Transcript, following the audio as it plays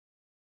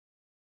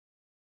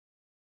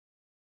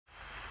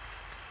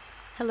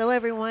Hello,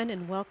 everyone,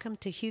 and welcome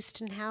to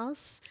Houston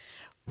House.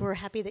 We're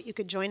happy that you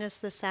could join us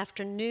this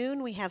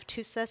afternoon. We have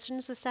 2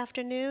 sessions this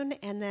afternoon,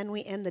 and then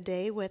we end the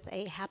day with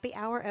a happy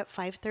hour at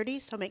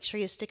 5:30, so make sure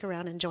you stick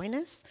around and join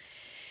us.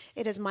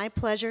 It is my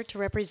pleasure to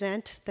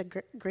represent the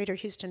Greater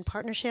Houston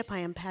Partnership. I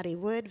am Patty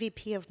Wood,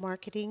 VP of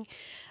Marketing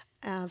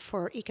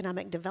for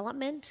Economic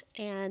Development,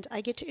 and I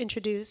get to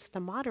introduce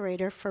the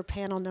moderator for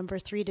panel number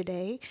 3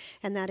 today,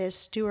 and that is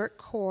Stuart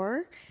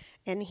Corr,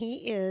 and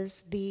he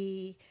is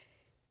the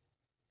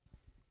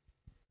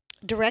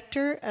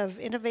Director of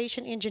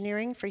Innovation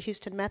Engineering for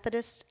Houston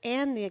Methodist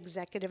and the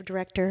Executive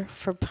Director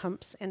for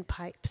Pumps and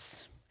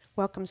Pipes.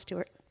 Welcome,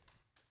 Stuart.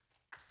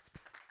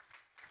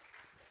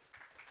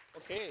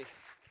 Okay.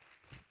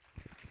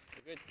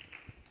 Good.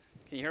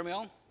 Can you hear me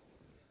all?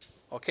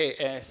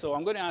 Okay, so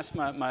I'm going to ask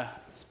my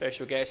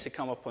special guests to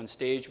come up on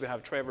stage. We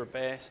have Trevor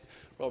Best,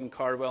 Robyn,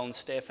 Cardwell, and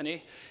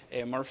Stephanie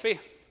Murphy.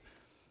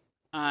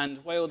 And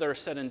while they're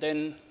sitting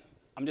down,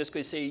 I'm just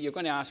going to say, you're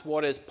going to ask,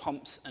 what is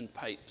pumps and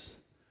pipes?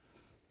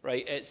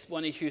 Right, it's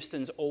one of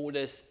Houston's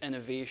oldest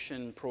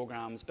innovation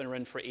programs. It's been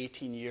around for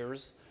 18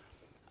 years,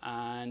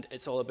 and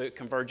it's all about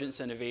convergence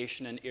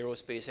innovation in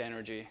aerospace,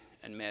 energy,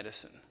 and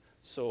medicine.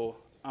 So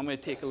I'm going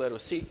to take a little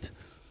seat.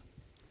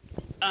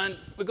 And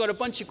we've got a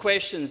bunch of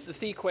questions. The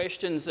 3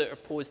 questions that are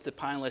posed to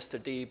panelists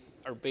today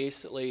are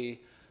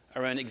basically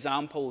around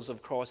examples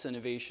of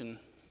cross-innovation,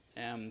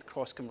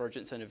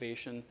 cross-convergence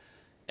innovation.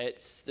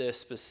 It's the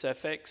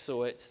specifics,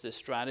 so it's the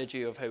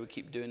strategy of how we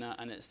keep doing that,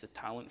 and it's the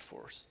talent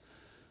force.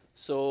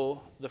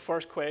 So the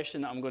first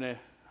question I'm going to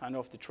hand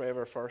off to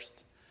Trevor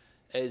first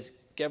is,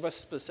 give us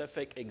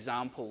specific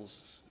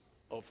examples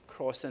of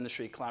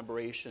cross-industry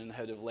collaboration,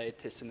 how they've led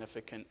to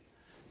significant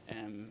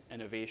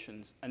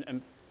innovations.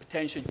 And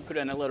potentially put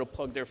in a little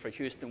plug there for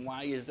Houston.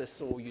 Why is this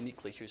so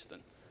uniquely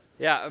Houston?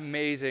 Yeah,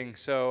 amazing.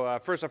 So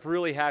first off,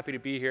 really happy to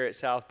be here at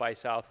South by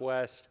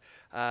Southwest.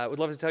 Would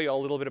love to tell you a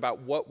little bit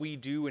about what we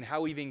do and how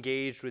we've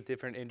engaged with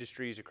different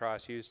industries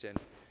across Houston.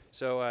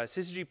 So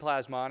Syzygy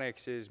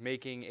Plasmonics is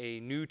making a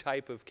new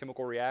type of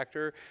chemical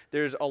reactor.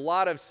 There's a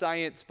lot of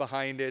science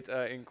behind it,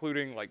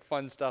 including like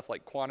fun stuff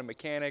like quantum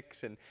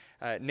mechanics and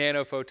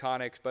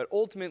nanophotonics, but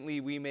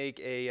ultimately we make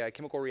a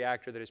chemical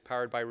reactor that is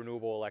powered by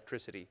renewable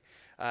electricity.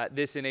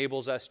 This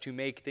enables us to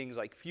make things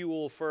like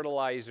fuel,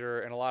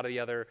 fertilizer, and a lot of the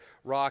other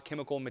raw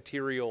chemical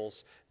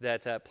materials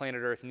that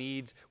planet Earth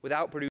needs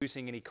without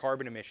producing any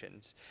carbon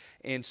emissions.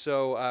 And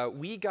so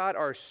we got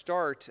our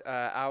start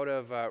out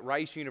of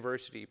Rice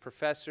University.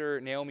 Professor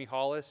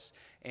𝗚𝗢𝗨𝗏𝗏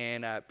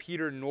and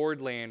Peter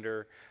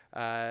Nordlander.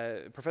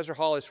 Professor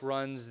Hollis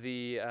runs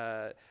the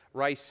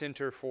Rice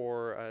Center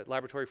for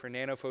Laboratory for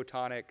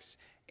Nanophotonics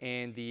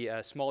and the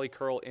Smalley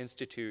Curl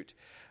Institute.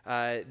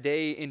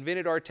 They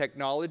invented our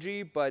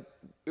technology, but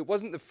it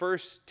wasn't the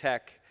first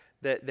tech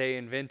that they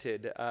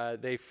invented.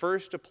 They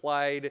first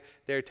applied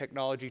their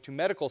technology to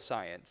medical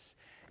science.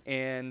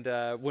 And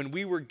when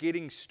we were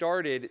getting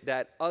started,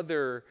 that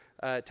other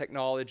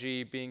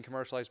technology being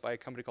commercialized by a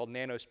company called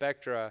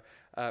NanoSpectra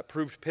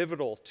proved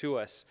pivotal to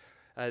us.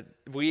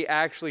 We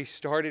actually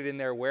started in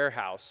their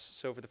warehouse.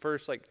 So for the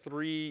first like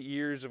 3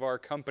 years of our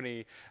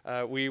company,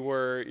 we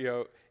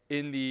were,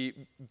 in the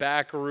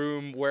back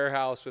room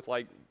warehouse with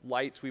like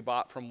lights we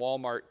bought from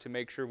Walmart to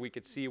make sure we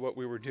could see what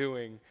we were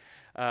doing,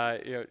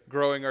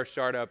 growing our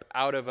startup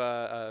out of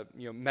a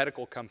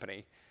medical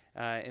company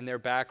in their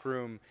back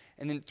room.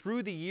 And then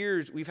through the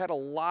years, we've had a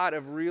lot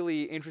of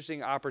really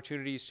interesting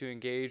opportunities to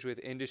engage with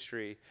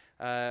industry.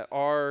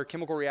 Our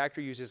chemical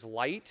reactor uses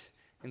light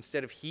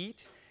instead of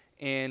heat.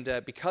 And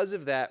because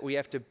of that, we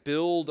have to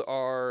build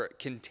our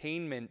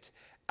containment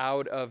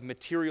out of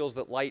materials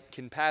that light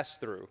can pass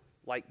through,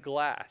 like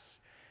glass.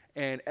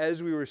 And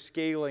as we were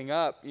scaling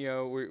up, we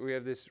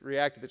have this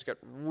reactor that's got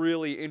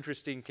really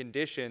interesting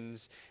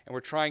conditions, and we're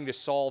trying to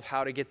solve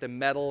how to get the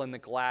metal and the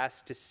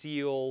glass to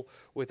seal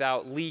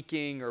without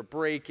leaking or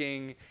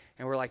breaking.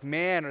 And we're like,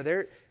 man, are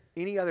there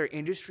any other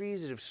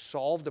industries that have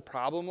solved a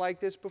problem like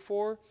this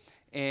before?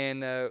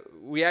 And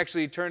we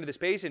actually turned to the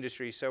space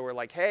industry, so we're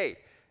like, hey,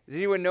 does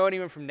anyone know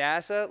anyone from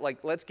NASA?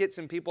 Like, let's get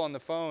some people on the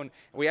phone.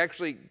 And we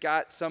actually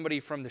got somebody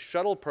from the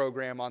shuttle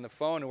program on the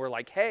phone, and we're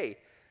like, hey,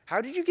 how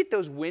did you get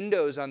those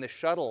windows on the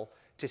shuttle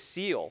to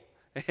seal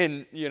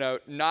and,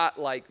 not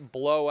like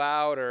blow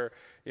out or,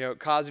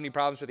 cause any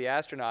problems for the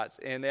astronauts?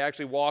 And they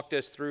actually walked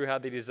us through how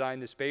they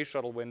designed the space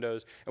shuttle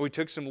windows. And we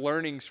took some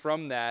learnings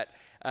from that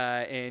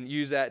and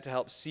used that to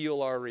help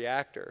seal our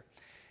reactor.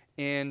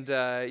 And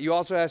you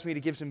also asked me to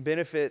give some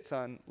benefits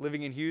on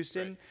living in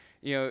Houston.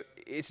 Right.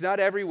 It's not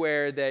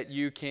everywhere that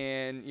you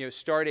can,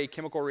 start a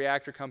chemical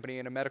reactor company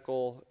in a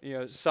medical,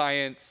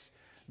 science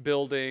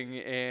building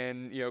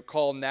and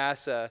call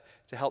NASA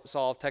to help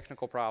solve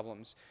technical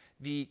problems.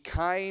 The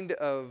kind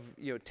of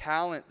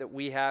talent that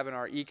we have in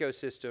our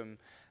ecosystem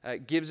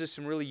gives us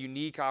some really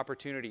unique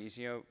opportunities.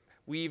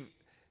 We've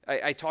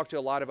I talk to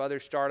a lot of other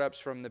startups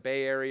from the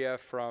Bay Area,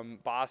 from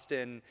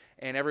Boston,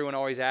 and everyone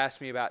always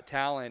asks me about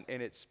talent.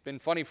 And it's been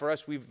funny for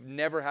us, we've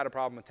never had a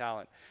problem with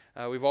talent.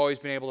 We've always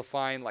been able to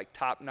find like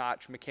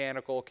top-notch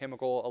mechanical,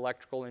 chemical,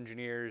 electrical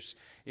engineers,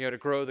 to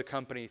grow the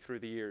company through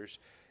the years.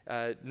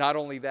 Not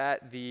only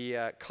that,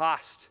 the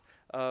cost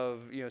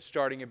of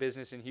starting a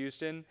business in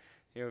Houston,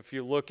 if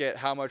you look at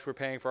how much we're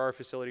paying for our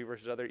facility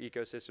versus other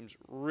ecosystems,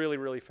 really,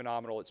 really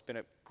phenomenal. It's been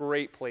a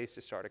great place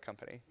to start a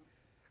company.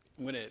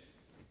 I'm going to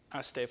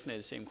ask Stephanie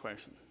the same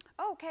question.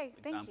 Oh, okay,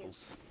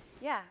 Examples. Thank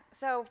you. Yeah,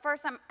 so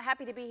first I'm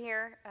happy to be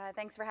here.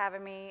 Thanks for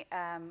having me.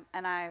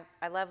 And I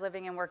love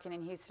living and working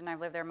in Houston.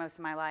 I've lived there most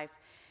of my life.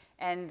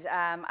 And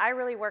I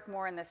really work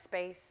more in the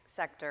space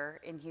sector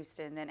in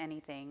Houston than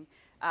anything,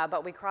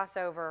 but we cross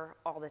over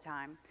all the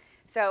time.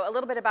 So a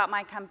little bit about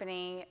my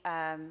company,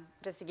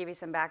 just to give you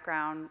some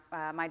background.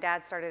 My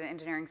dad started an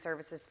engineering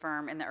services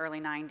firm in the early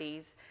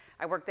 90s.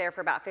 I worked there for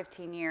about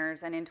 15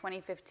 years, and in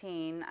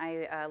 2015,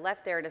 I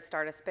left there to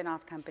start a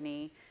spin-off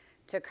company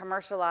to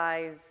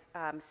commercialize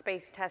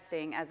space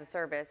testing as a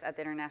service at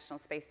the International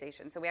Space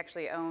Station. So we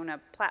actually own a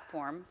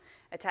platform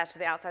attached to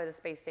the outside of the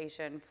space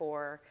station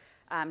for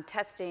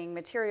testing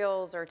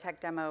materials or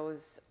tech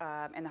demos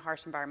in the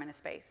harsh environment of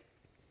space.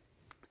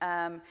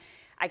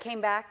 I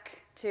came back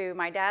to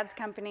my dad's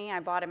company.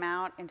 I bought him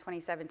out in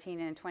 2017,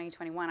 and in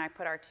 2021, I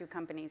put our two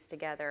companies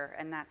together,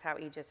 and that's how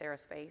Aegis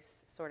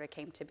Aerospace sort of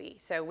came to be.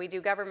 So we do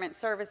government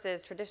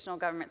services, traditional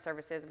government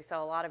services. We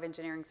sell a lot of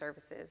engineering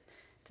services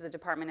to the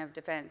Department of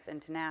Defense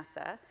and to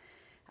NASA.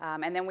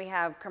 And then we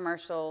have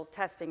commercial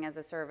testing as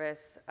a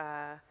service.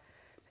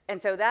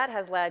 And so that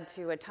has led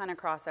to a ton of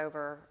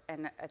crossover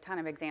and a ton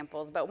of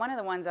examples. But one of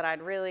the ones that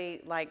I'd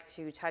really like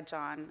to touch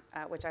on,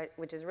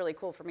 which is really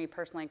cool for me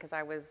personally because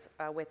I was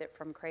with it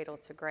from cradle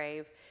to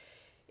grave,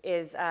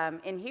 is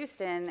in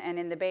Houston and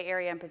in the Bay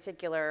Area in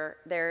particular,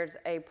 there's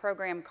a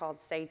program called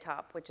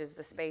𝗚𝗕𝗢𝗨𝗧, which is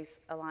the Space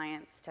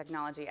Alliance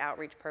Technology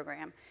Outreach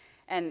Program.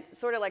 And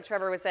sort of like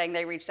Trevor was saying,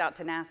 they reached out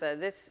to NASA.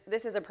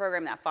 This is a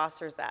program that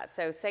fosters that.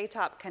 So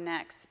𝗚𝗕𝗢𝗨𝗧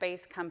connects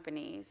space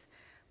companies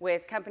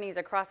with companies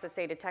across the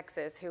state of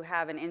Texas who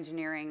have an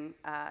engineering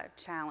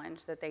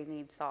challenge that they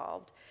need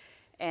solved.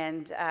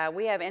 And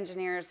we have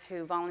engineers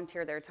who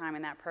volunteer their time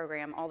in that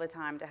program all the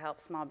time to help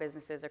small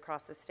businesses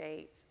across the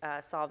state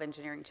solve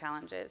engineering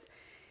challenges.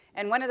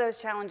 And one of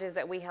those challenges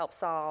that we helped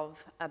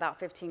solve about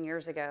 15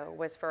 years ago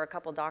was for a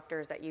couple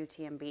doctors at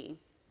UTMB.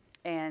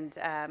 And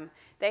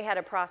they had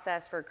a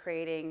process for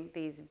creating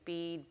these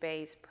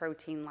bead-based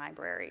protein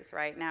libraries,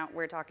 right? Now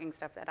we're talking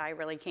stuff that I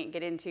really can't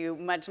get into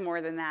much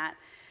more than that.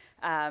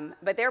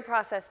 But their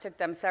process took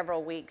them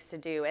several weeks to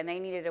do, and they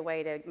needed a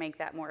way to make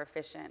that more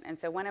efficient. And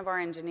so one of our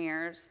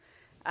engineers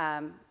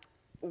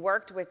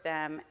worked with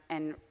them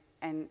and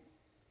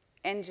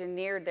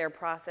engineered their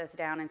process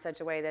down in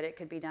such a way that it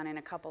could be done in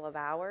a couple of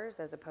hours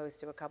as opposed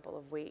to a couple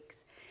of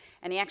weeks.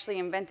 And he actually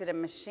invented a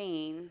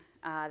machine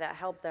that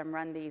helped them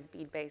run these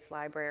bead-based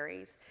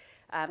libraries.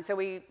 So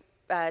we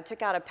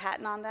took out a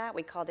patent on that.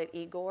 We called it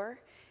𝗚𝗥𝗘𝗔𝗧𝗢𝗥.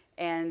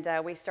 And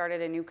we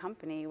started a new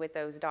company with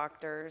those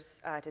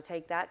doctors to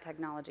take that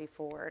technology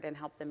forward and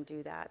help them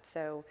do that.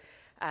 So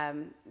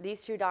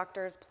these two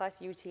doctors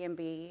plus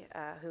UTMB,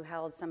 who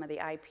held some of the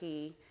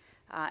IP,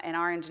 and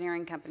our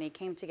engineering company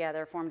came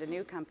together, formed a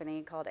new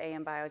company called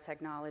AM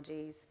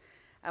Biotechnologies.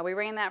 We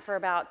ran that for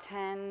about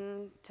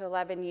 10 to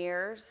 11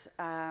 years,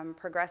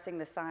 progressing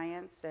the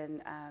science,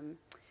 and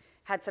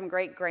had some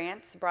great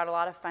grants, brought a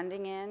lot of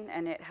funding in,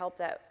 and it helped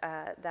that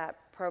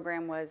that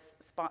program was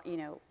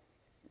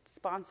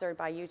sponsored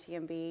by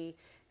UTMB,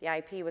 the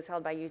IP was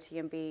held by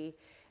UTMB,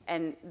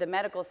 and the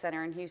medical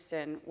center in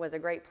Houston was a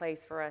great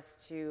place for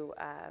us to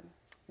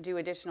do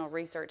additional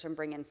research and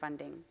bring in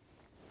funding.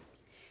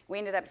 We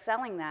ended up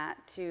selling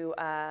that to,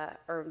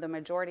 or the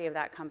majority of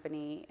that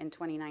company in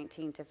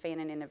 2019 to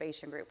Fanon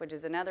Innovation Group, which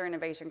is another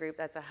innovation group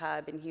that's a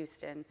hub in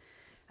Houston,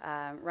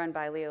 run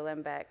by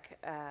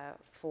𝗚𝗥𝗡𝗥𝗧𝗢𝗥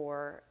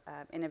for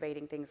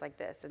innovating things like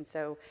this. And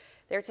so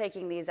they're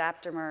taking these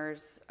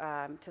aptamers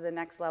to the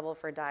next level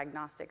for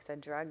diagnostics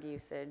and drug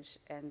usage.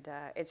 And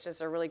it's just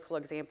a really cool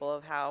example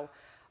of how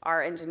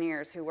our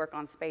engineers who work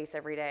on space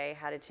every day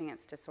had a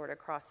chance to sort of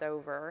cross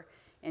over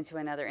into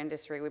another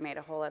industry. We made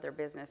a whole other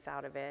business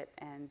out of it,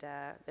 and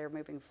they're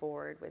moving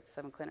forward with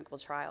some clinical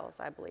trials,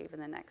 I believe, in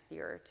the next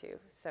year or two.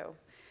 So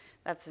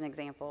that's an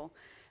example.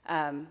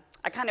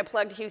 I kind of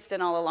plugged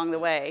Houston all along the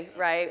way,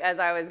 right, as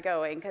I was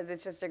going, because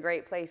it's just a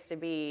great place to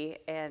be.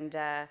 And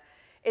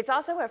it's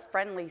also a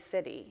friendly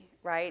city,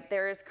 right?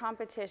 There's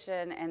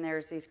competition, and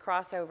there's these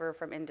crossover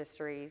from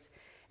industries.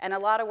 And a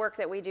lot of work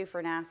that we do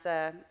for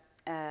NASA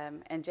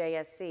and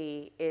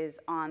JSC is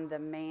on the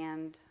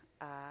manned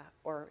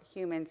or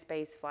human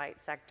space flight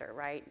sector,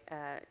 right?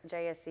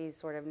 JSC is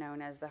sort of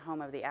known as the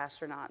home of the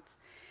astronauts.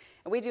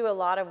 And we do a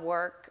lot of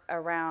work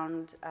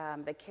around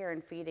the care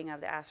and feeding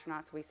of the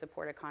astronauts. We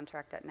support a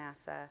contract at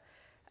NASA.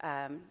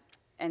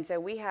 And so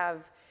we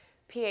have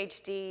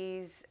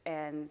PhDs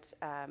and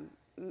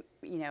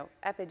you know,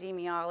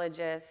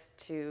 epidemiologists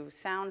to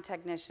sound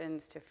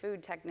technicians to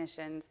food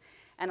technicians.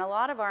 And a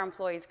lot of our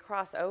employees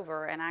cross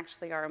over and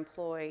actually are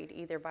employed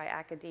either by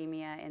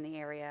academia in the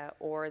area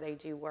or they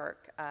do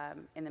work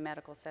in the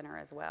medical center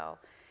as well.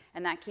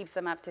 And that keeps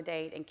them up to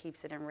date and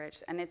keeps it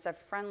enriched. And it's a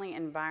friendly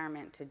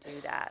environment to do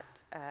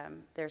that.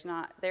 There's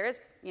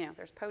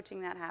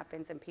poaching that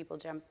happens and people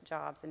jump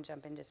jobs and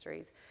jump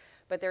industries.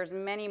 But there's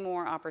many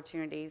more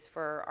opportunities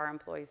for our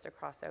employees to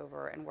cross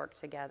over and work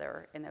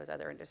together in those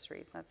other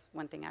industries. That's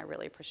one thing I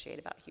really appreciate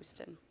about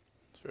Houston.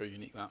 It's very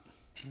unique, that.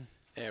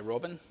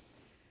 Robyn?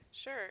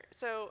 Sure.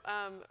 So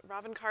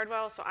Robyn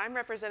Cardwell. So I'm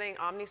representing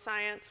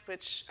Omniscience,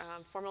 which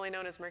formerly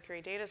known as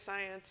Mercury Data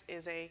Science,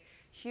 is a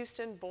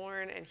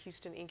Houston-born and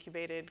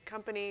Houston-incubated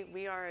company.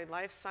 We are a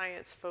life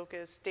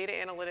science-focused data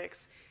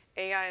analytics,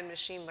 AI, and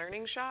machine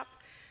learning shop.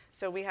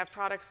 So we have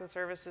products and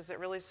services that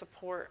really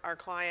support our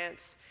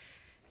clients.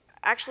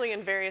 Actually,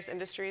 in various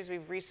industries,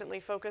 we've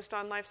recently focused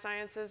on life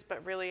sciences,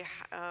 but really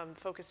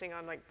focusing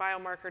on like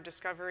biomarker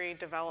discovery,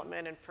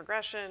 development, and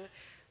progression,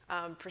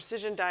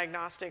 precision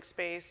diagnostic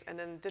space, and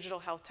then digital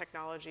health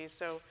technology.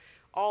 So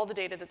all the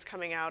data that's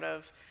coming out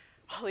of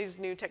all these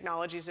new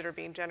technologies that are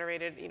being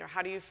generated, you know,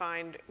 how do you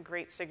find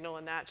great signal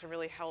in that to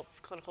really help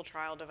clinical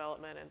trial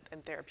development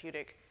and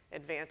therapeutic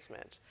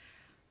advancement?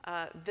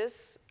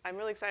 I'm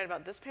really excited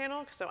about this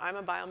panel. So I'm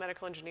a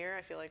biomedical engineer.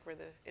 I feel like we're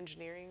the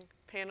engineering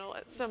panel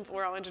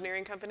we're all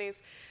engineering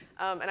companies.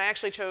 And I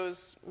actually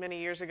chose many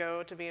years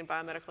ago to be in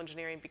biomedical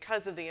engineering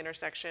because of the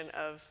intersection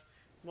of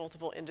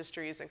multiple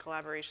industries and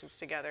collaborations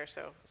together.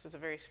 So this is a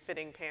very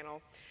fitting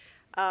panel.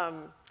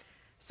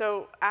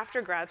 So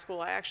after grad school,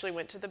 I actually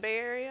went to the Bay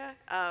Area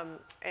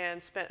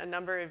and spent a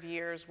number of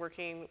years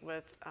working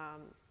with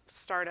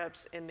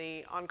startups in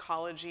the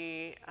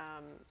oncology,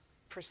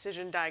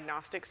 precision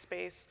diagnostic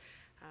space.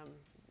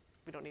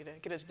 We don't need to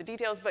get into the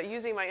details, but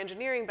using my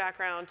engineering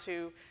background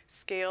to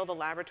scale the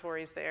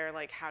laboratories there,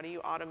 like how do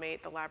you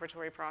automate the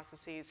laboratory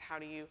processes? How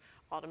do you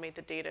automate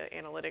the data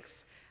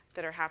analytics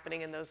that are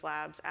happening in those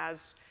labs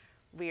as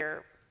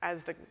the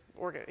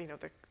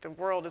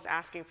world is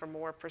asking for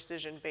more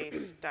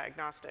precision-based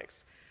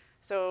diagnostics.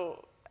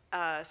 So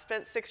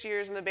spent 6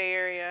 years in the Bay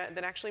Area,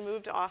 then actually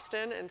moved to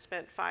Austin and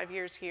spent 5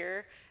 years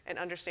here and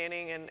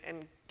understanding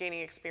and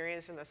gaining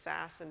experience in the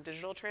SaaS and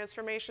digital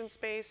transformation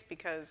space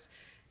because,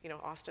 you know,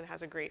 Austin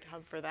has a great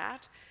hub for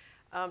that.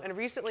 And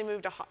recently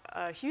moved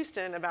to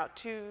Houston about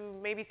 2,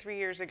 maybe 3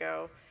 years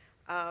ago.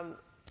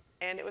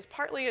 And it was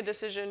partly a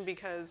decision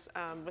because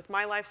with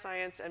my life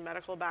science and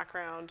medical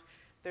background,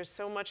 there's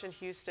so much in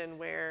Houston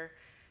where,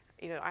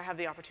 you know, I have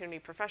the opportunity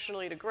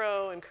professionally to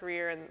grow and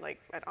career and like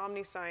at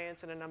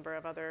Omniscience and a number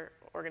of other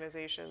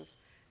organizations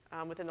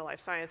within the life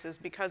sciences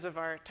because of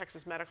our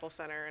Texas Medical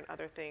Center and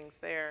other things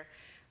there.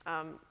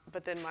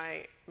 But then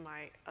my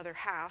other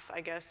half,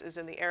 I guess, is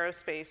in the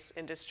aerospace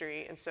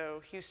industry. And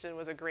so Houston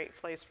was a great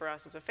place for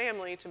us as a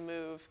family to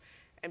move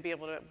and be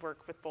able to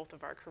work with both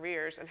of our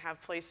careers and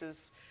have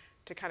places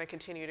to kind of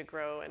continue to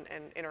grow and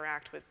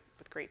interact with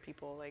great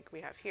people like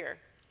we have here.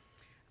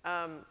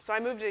 So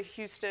I moved to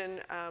Houston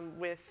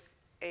with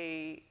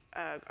a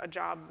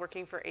job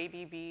working for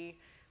ABB,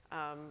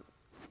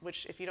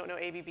 which if you don't know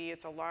ABB,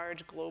 it's a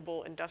large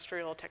global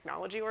industrial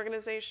technology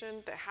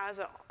organization that has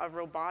a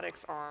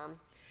robotics arm.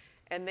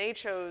 And they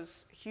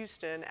chose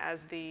Houston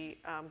as the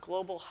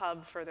global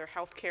hub for their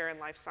healthcare and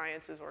life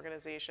sciences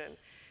organization.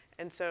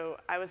 And so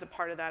I was a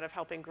part of that, of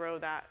helping grow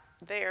that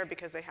there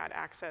because they had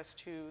access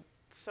to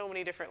so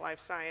many different life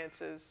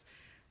sciences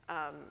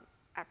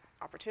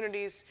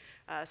opportunities.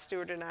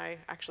 Stuart and I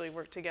actually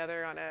worked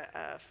together on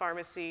a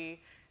pharmacy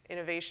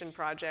innovation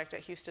project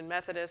at Houston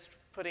Methodist,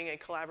 putting a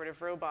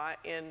collaborative robot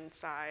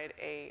inside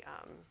the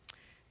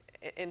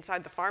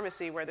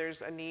pharmacy where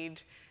there's a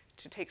need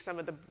to take some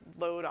of the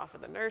load off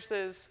of the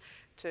nurses,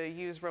 to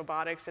use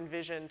robotics and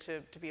vision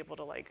to be able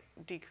to like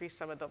decrease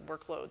some of the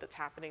workload that's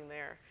happening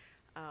there.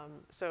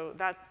 So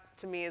that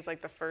to me is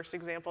like the first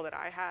example that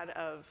I had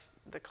of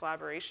the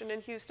collaboration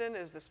in Houston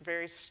is this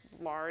very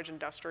large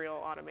industrial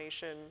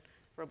automation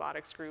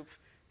robotics group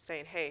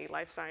saying, hey,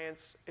 life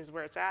science is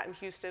where it's at in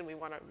Houston. We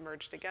want to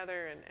merge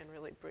together and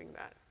really bring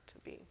that to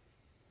be.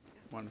 Yeah.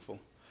 Wonderful.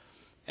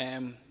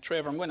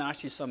 Trevor, I'm going to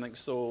ask you something.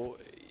 So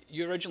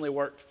you originally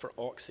worked for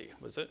Oxy,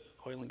 was it?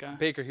 Oil and gas?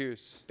 Baker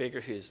Hughes.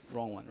 Baker Hughes,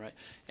 wrong one, right?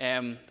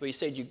 But you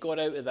said you got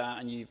out of that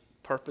and you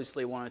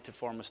purposely wanted to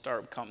form a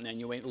startup company and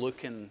you went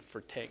looking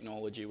for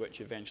technology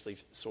which eventually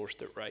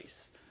sourced at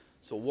Rice.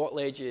 So what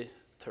led you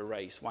to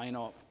Rice? Why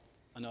not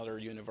another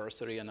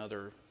university,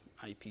 another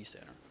IP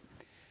center?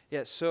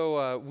 Yeah,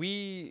 so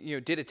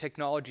we did a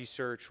technology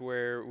search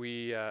where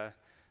we, well,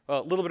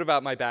 a little bit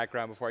about my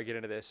background before I get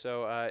into this.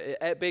 So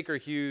at Baker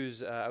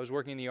Hughes, I was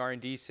working in the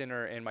R&D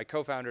center, and my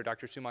co-founder,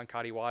 Dr.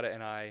 𝗚𝗥𝗘𝗔𝗧𝗢𝗥𝗏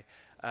and I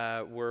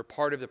were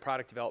part of the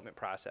product development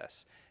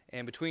process.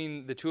 And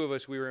between the two of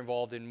us, we were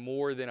involved in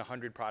more than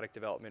 100 product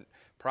development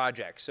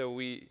projects. So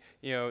we,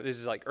 this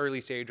is like early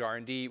stage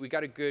R&D. We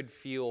got a good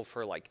feel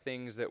for like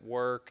things that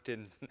worked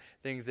and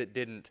things that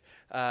didn't.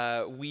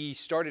 We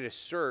started a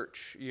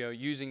search,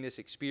 using this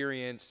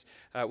experience.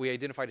 We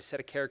identified a set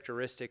of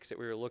characteristics that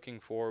we were looking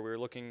for. We were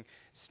looking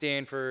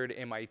Stanford,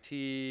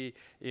 MIT,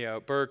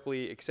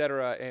 Berkeley, et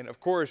cetera. And of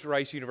course,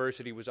 Rice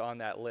University was on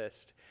that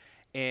list.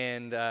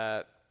 And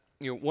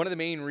one of the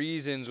main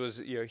reasons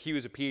was, he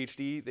was a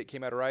PhD that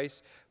came out of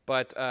Rice,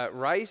 but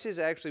Rice is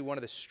actually one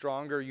of the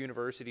stronger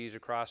universities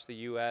across the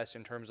US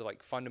in terms of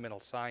like fundamental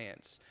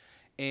science.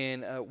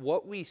 And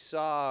what we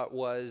saw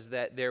was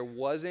that there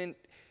wasn't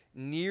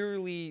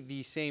nearly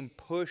the same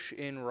push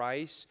in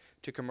Rice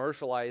to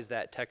commercialize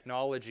that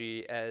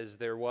technology as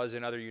there was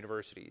in other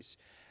universities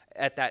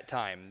at that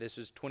time. This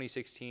was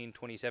 2016,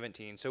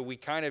 2017. So we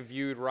kind of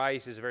viewed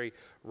Rice as a very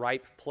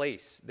ripe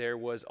place. There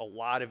was a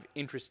lot of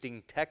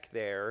interesting tech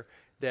there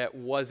that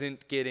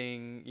wasn't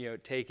getting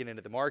taken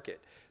into the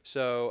market.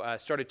 So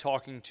started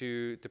talking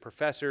to the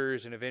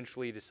professors and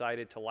eventually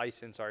decided to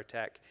license our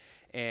tech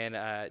and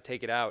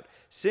take it out.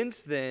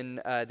 Since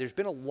then, there's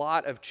been a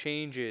lot of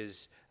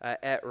changes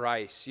at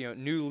Rice.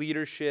 New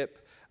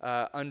leadership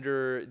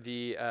under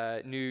the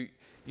new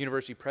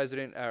university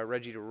president,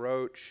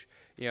 𝗔𝗕𝗢𝗪𝗏𝗏.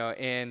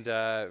 And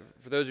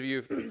for those of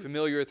you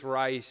familiar with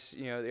Rice,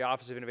 the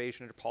Office of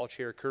Innovation under Paul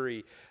Chair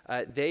Curry,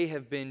 they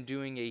have been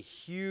doing a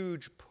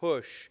huge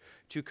push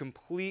to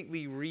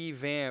completely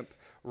revamp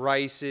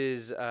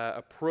Rice's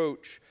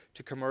approach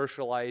to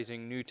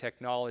commercializing new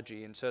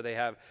technology. And so they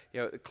have,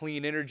 the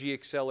Clean Energy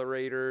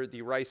Accelerator.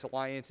 The Rice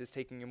Alliance is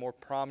taking a more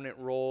prominent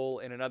role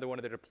in another one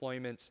of their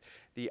deployments.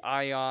 The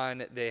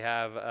ION, they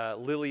have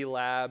Lilly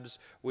Labs,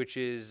 which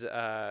is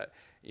they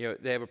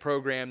have a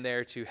program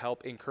there to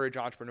help encourage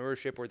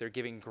entrepreneurship where they're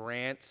giving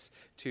grants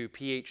to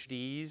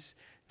PhDs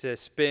to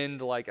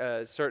spend like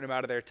a certain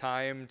amount of their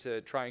time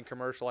to try and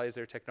commercialize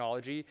their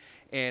technology.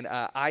 And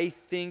I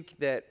think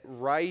that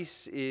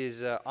Rice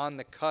is on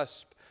the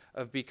cusp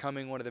of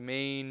becoming one of the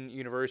main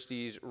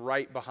universities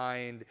right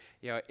behind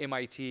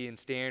MIT and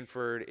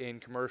Stanford in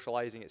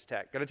commercializing its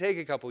tech. Going to take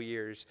a couple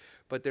years,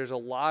 but there's a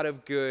lot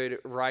of good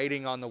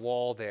writing on the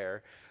wall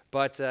there.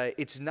 But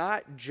it's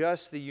not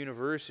just the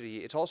university,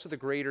 it's also the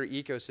greater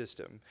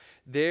ecosystem.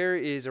 There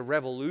is a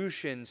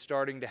revolution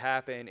starting to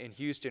happen in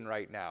Houston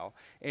right now.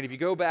 And if you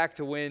go back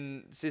to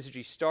when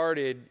Syzygy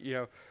started,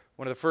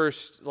 one of the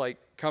first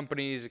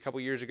companies a couple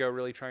years ago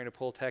really trying to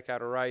pull tech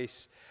out of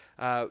Rice.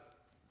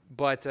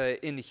 But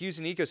in the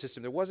Houston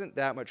ecosystem, there wasn't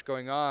that much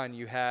going on.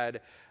 You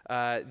had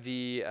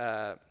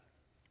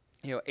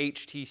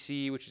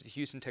HTC, which is the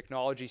Houston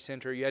Technology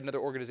Center. You had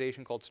another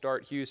organization called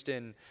Start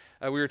Houston.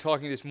 We were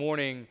talking this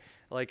morning,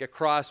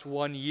 across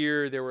 1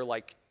 year, there were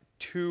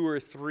 2 or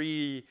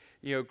 3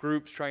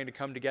 groups trying to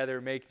come together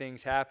and make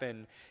things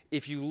happen.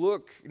 If you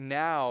look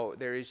now,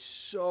 there is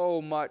so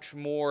much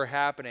more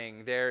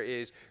happening. There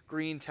is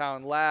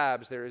Greentown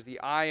Labs, there is the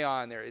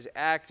ION, there is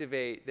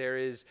Activate, there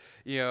is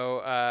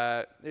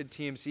TMCX,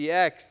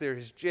 there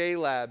is J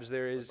Labs,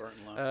 there is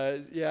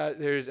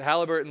there's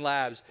Halliburton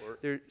Labs.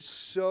 There's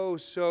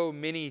so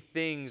many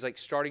things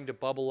starting to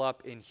bubble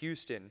up in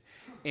Houston,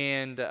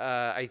 and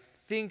I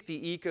think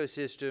the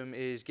ecosystem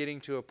is getting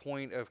to a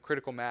point of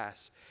critical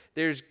mass.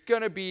 There's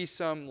going to be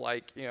some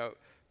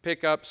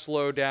pick up,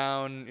 slow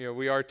down.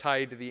 We are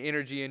tied to the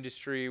energy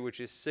industry, which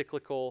is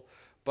cyclical.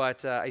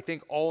 But I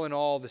think all in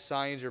all, the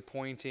signs are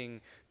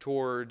pointing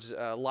towards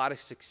a lot of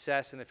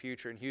success in the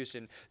future in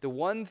Houston. The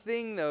one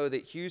thing, though,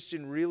 that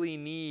Houston really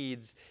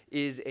needs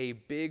is a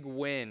big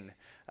win.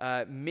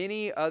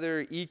 Many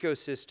other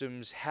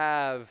ecosystems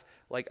have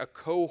a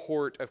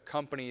cohort of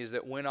companies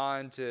that went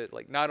on to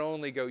not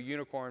only go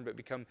unicorn but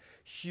become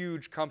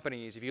huge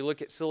companies. If you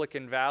look at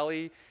Silicon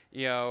Valley,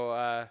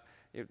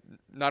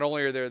 not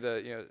only are there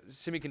the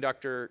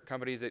semiconductor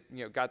companies that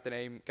got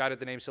it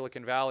the name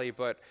Silicon Valley,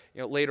 but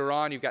later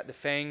on you've got the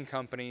FANG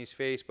companies,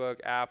 Facebook,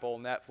 Apple,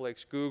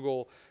 Netflix,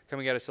 Google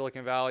coming out of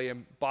Silicon Valley.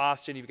 In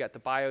Boston, you've got the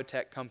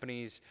biotech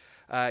companies.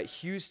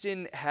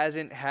 Houston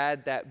hasn't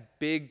had that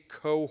big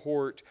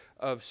cohort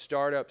of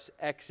startups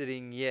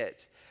exiting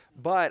yet.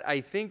 But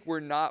I think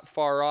we're not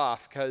far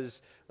off,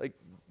 because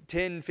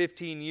 10,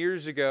 15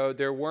 years ago,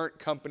 there weren't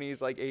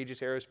companies like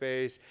Aegis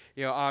Aerospace,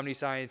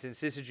 Omniscience and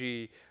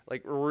Syzygy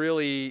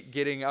really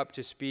getting up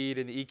to speed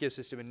in the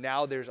ecosystem. And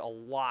now there's a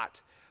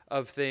lot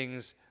of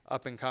things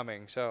up and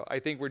coming. So I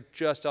think we're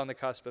just on the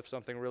cusp of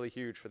something really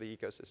huge for the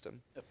ecosystem.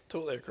 I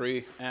totally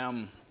agree.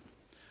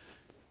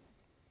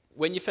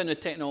 When you find the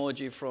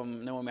technology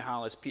from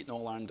𝗚𝗥𝗡𝗨𝗧, Pete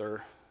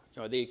Nolander,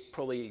 they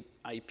probably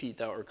IP'd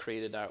that or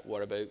created that,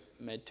 what, about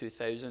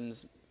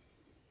mid-2000s,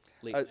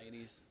 late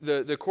 90s?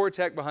 The core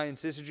tech behind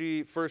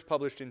Syzygy first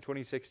published in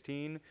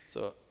 2016.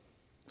 So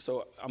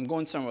I'm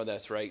going somewhere with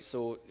this, right?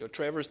 So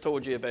Trevor's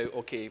told you about,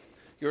 okay,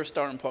 your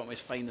starting point was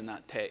finding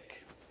that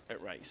tech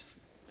at Rice,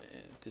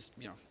 just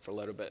for a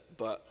little bit.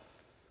 But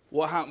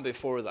what happened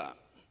before that?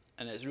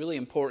 And it's really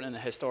important in the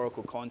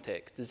historical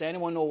context. Does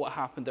anyone know what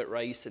happened at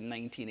Rice in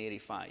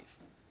 1985?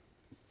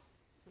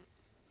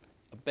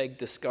 a big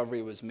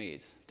discovery was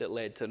made that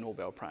led to a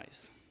Nobel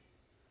Prize,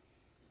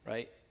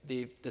 right?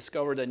 They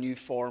discovered a new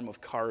form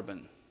of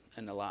carbon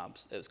in the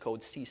labs. It was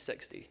called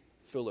C60,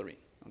 fullerene,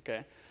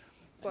 okay?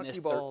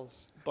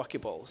 Buckyballs.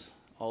 Buckyballs,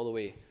 all the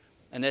way.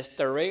 And this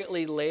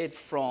directly led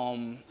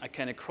from a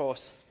kind of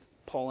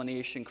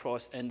cross-pollination,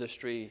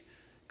 cross-industry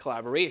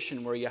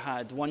collaboration where you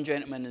had one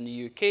gentleman in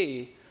the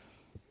UK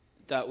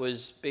that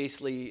was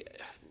basically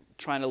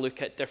trying to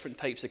look at different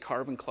types of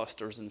carbon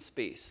clusters in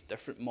space,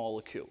 different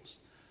molecules,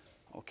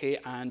 okay?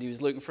 And he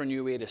was looking for a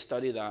new way to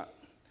study that.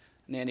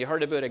 And then he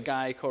heard about a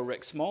guy called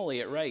Rick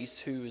Smalley at Rice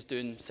who was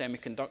doing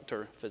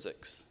semiconductor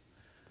physics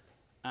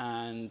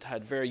and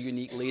had very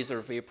unique laser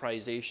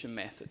vaporization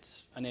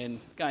methods. And then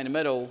the guy in the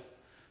middle,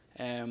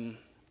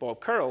 Bob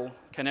Curl,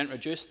 can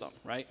introduce them,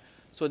 right?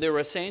 So they were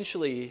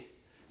essentially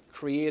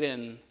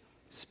creating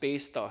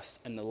space dust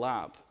in the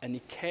lab, and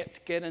he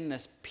kept getting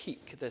this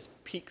peak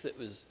that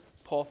was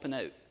popping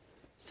out,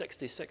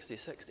 60, 60,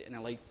 60, and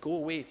they're like, go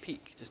away,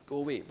 peak, just go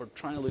away. We're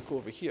trying to look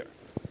over here.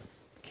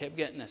 Kept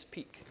getting this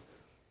peak.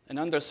 And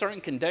under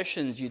certain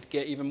conditions, you'd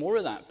get even more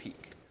of that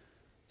peak.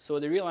 So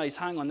they realized,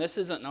 hang on, this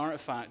isn't an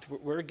artifact.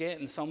 We're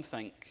getting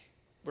something.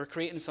 We're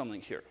creating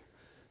something here.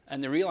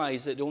 And they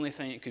realized that the only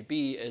thing it could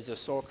be is a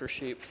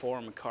soccer-shaped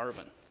form of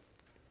carbon.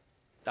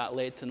 That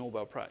led to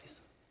Nobel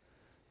Prize.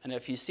 And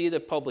if you see the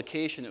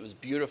publication, it was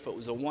beautiful. It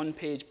was a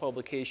one-page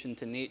publication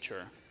to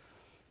Nature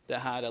that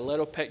had a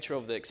little picture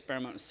of the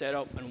experimental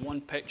setup and one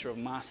picture of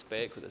mass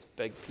spec with this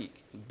big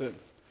peak. Boom.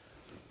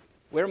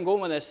 Where I'm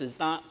going with this is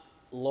that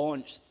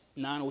launched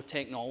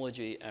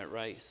nanotechnology at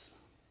Rice,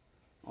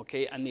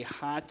 okay? And they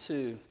had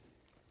to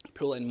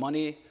pull in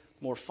money,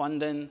 more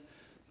funding,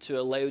 to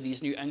allow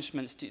these new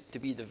instruments to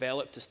be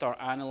developed, to start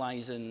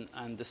analyzing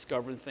and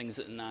discovering things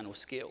at the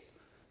nanoscale.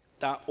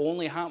 That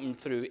only happened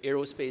through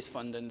aerospace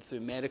funding, through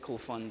medical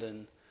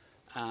funding,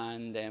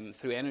 and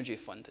through energy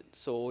funding.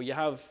 So you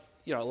have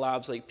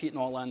labs like Pete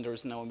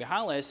Nordlander's and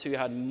𝗚𝗥𝗘𝗧𝗧 who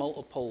had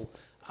multiple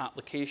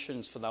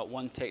applications for that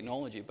one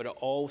technology, but it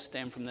all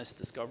stemmed from this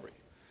discovery.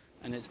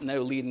 And it's now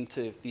leading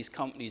to these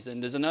companies.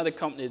 And there's another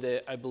company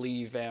that I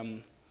believe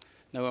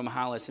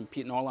𝗚𝗏𝗡𝗏 and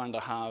Pete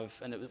Nordlander have,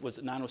 and it was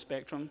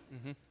Nanospectrum.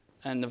 Mm-hmm.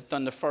 And they've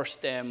done the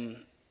first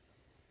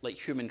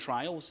human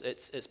trials.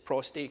 It's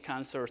prostate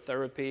cancer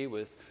therapy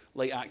with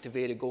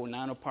light-activated gold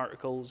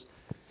nanoparticles.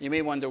 You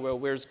may wonder, well,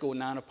 where's gold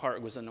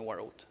nanoparticles in the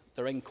world?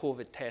 They're in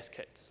COVID test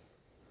kits,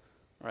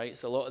 right?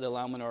 So a lot of the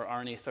laminar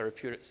RNA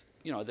therapeutics,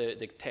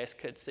 the test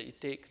kits that you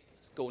take,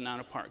 gold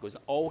nanoparticles,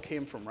 all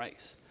came from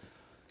Rice.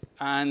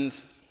 And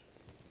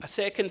a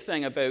second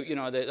thing about,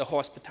 the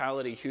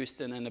hospitality,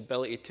 Houston, and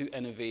ability to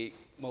innovate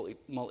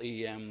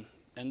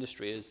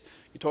multi-industry is,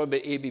 you talk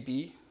about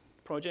ABB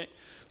project.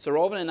 So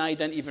Robyn and I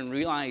didn't even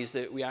realize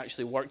that we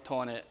actually worked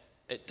on it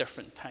at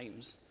different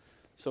times.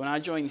 So when I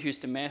joined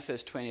Houston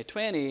Methodist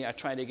 2020, I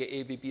tried to get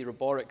ABB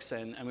robotics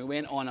in, and we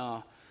went on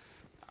a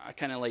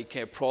kind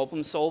of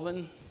problem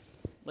solving,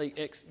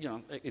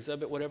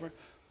 exhibit, whatever.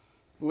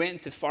 We went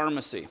into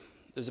pharmacy.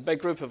 There's a big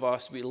group of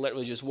us. We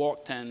literally just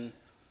walked in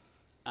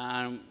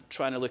and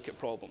trying to look at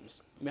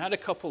problems. We had a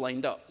couple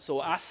lined up.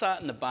 So I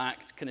sat in the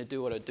back to kind of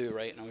do what I do,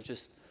 right? And I was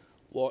just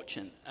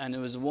watching. And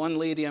there was one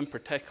lady in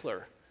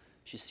particular.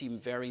 She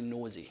seemed very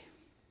nosy,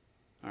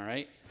 all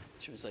right?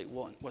 She was like,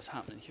 what's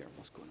happening here?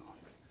 What's going on?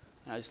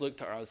 And I just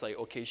looked at her. I was like,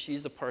 OK,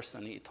 she's the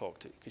person I need to talk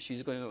to, because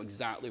she's going to know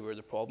exactly where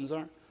the problems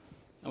are.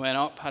 I went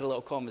up, had a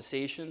little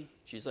conversation.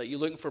 She's like, you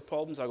looking for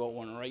problems? I got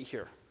one right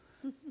here.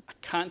 I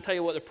can't tell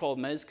you what the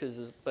problem is, because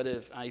there's a bit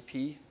of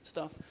IP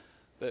stuff.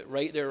 But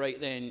right there, right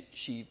then,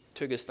 she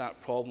took us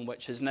that problem,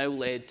 which has now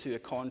led to a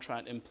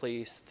contract in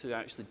place to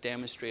actually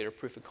demonstrate a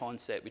proof of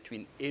concept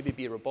between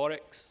ABB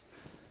Robotics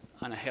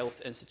and a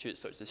health institute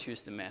such as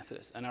Houston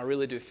Methodist. And I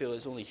really do feel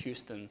it's only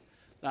Houston,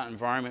 that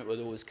environment where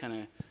those kind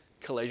of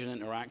collision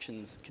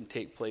interactions can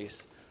take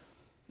place.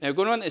 Now,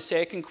 going on to the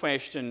second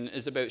question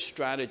is about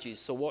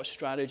strategies. So what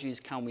strategies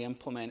can we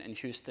implement in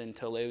Houston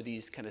to allow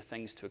these kind of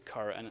things to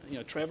occur?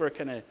 And Trevor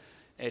kind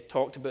of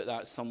talked about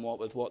that somewhat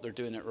with what they're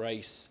doing at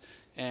Rice.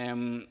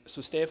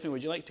 So Stephanie,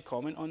 would you like to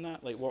comment on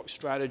that? Like, what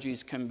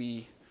strategies can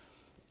be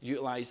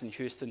utilized in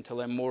Houston to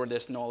allow more of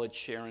this knowledge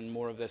sharing,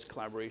 more of this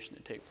collaboration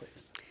to take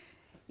place?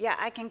 Yeah,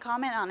 I can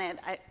comment on it.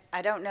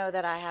 I don't know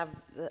that I have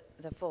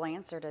the full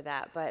answer to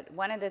that, but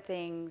one of the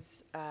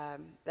things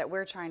that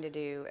we're trying to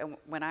do, and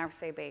when I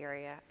say Bay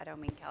Area, I don't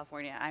mean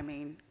California, I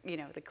mean,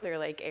 the Clear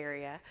Lake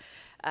area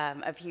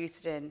of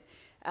Houston.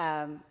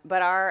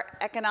 But our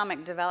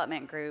economic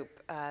development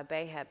group,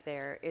 BAHEP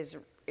there,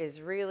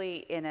 is really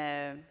in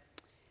a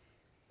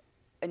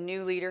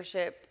new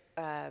leadership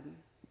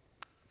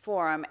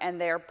forum,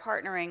 and they're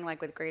partnering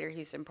with Greater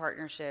Houston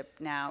Partnership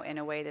now in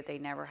a way that they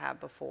never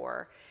have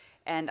before.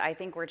 And I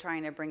think we're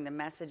trying to bring the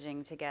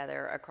messaging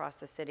together across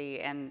the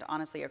city and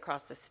honestly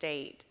across the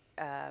state,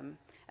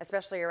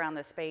 especially around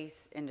the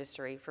space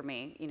industry for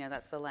me.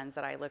 That's the lens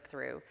that I look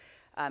through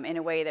in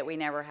a way that we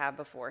never have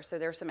before. So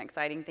there's some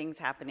exciting things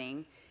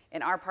happening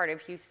in our part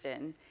of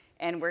Houston,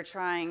 and we're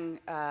trying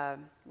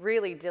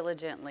really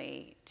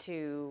diligently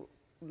to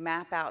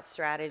map out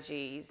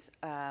strategies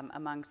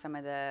among some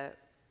of the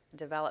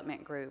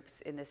development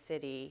groups in the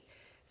city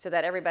so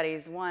that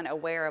everybody's, one,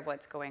 aware of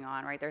what's going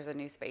on, right? There's a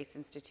new Space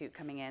Institute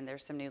coming in.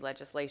 There's some new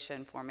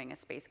legislation forming a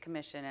Space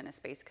Commission and a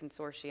Space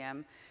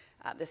Consortium.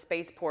 The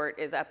spaceport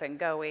is up and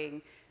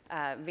going.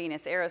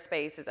 Venus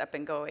Aerospace is up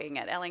and going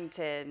at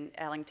Ellington.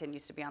 Ellington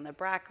used to be on the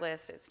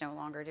blacklist. It's no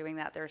longer doing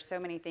that. There are so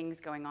many things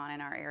going on in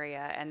our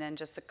area. And then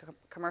just the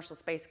commercial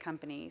space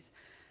companies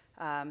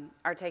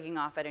are taking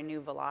off at a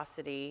new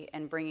velocity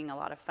and bringing a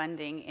lot of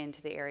funding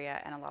into the area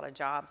and a lot of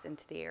jobs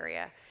into the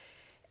area.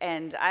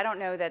 And I don't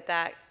know that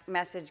that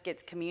message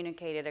gets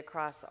communicated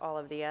across all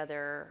of the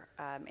other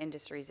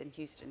industries in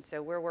Houston.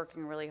 So we're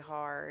working really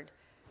hard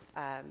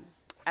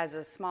as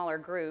a smaller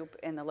group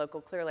in the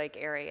local Clear Lake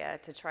area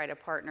to try to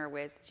partner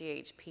with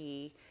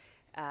GHP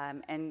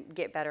and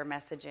get better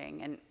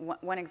messaging. And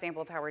one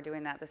example of how we're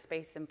doing that, the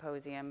Space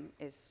Symposium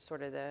is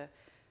sort of the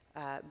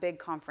big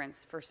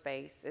conference for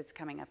space. It's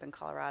coming up in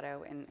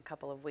Colorado in a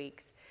couple of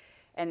weeks.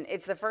 And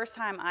it's the first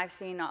time I've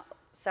seen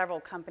several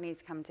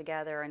companies come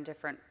together in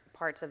different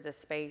parts of the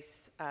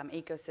space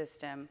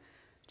ecosystem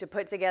to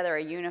put together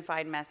a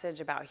unified message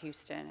about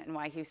Houston and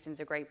why Houston's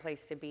a great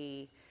place to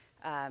be,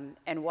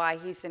 and why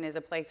Houston is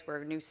a place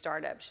where new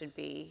startups should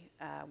be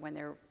when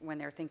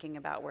they're thinking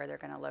about where they're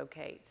going to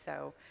locate.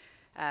 So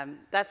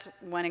that's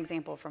one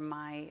example from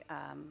my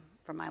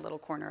little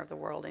corner of the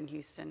world in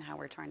Houston, how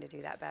we're trying to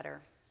do that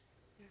better.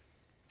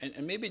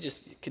 And maybe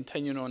just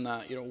continuing on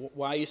that, you know,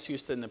 why is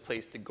Houston the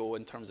place to go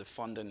in terms of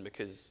funding?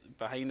 Because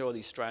behind all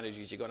these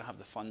strategies, you've got to have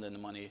the funding, the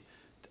money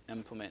to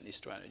implement these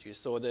strategies.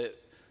 So the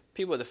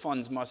people with the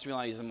funds must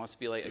realize there must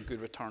be like a good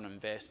return on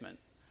investment.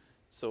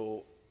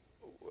 So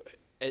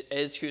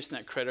is Houston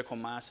at critical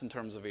mass in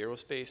terms of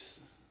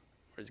aerospace?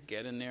 Or is it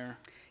getting there?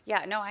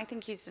 Yeah, no, I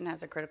think Houston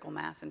has a critical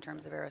mass in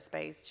terms of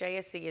aerospace.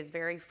 JSC is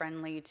very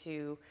friendly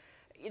to,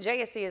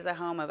 JSC is the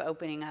home of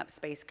opening up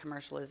space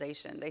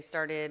commercialization. They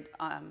started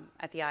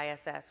at the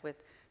ISS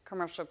with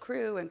commercial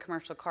crew and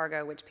commercial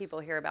cargo, which people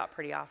hear about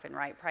pretty often,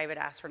 right? Private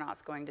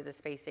astronauts going to the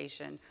space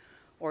station,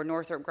 or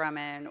Northrop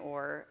Grumman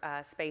or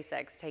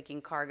SpaceX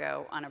taking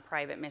cargo on a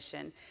private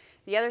mission.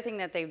 The other thing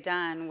that they've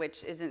done,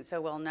 which isn't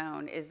so well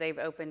known, is they've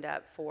opened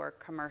up for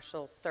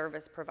commercial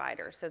service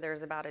providers. So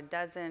there's about a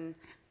dozen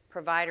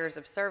providers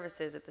of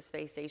services at the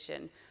space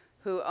station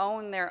who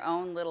own their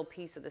own little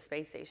piece of the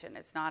space station.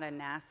 It's not a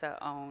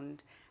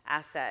NASA-owned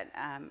asset,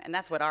 and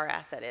that's what our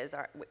asset is.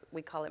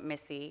 We call it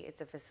MISSY.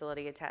 It's a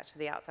facility attached to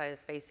the outside of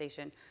the space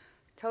station,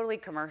 totally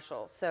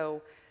commercial.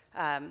 So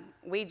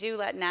we do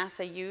let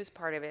NASA use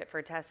part of it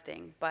for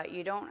testing, but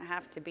you don't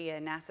have to be a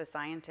NASA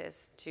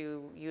scientist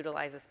to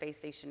utilize a space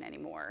station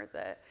anymore.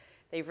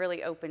 They've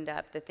really opened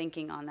up the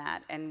thinking on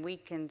that, and we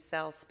can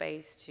sell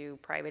space to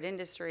private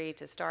industry,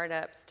 to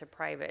startups, to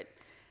private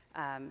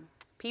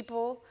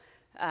people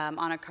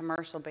on a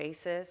commercial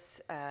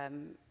basis,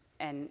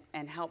 and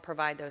help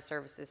provide those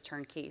services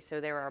turnkey. So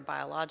there are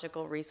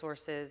biological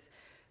resources.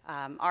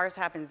 Ours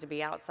happens to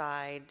be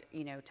outside,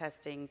 you know,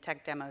 testing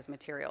tech demos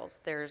materials.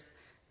 There's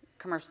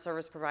commercial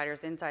service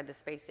providers inside the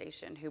space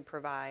station who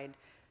provide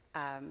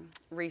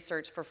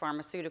research for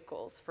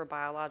pharmaceuticals, for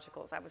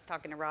biologicals. I was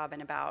talking to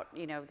Robyn about,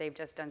 you know, they've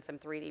just done some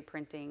 3D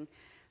printing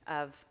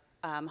of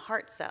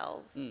heart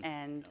cells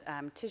and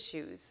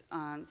tissues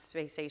on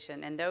space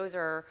station, and those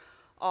are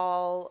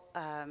all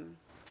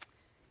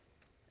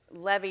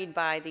levied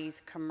by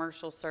these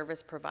commercial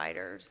service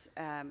providers.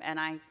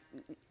 And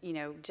you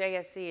know,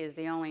 JSC is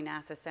the only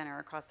NASA center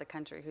across the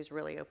country who's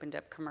really opened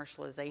up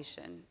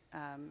commercialization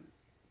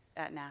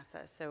at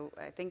NASA. So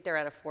I think they're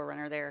at a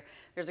forerunner there.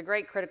 There's a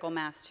great critical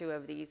mass, too,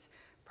 of these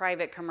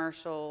private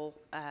commercial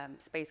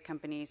space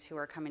companies who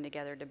are coming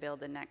together to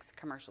build the next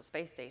commercial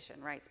space station,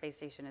 right? Space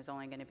station is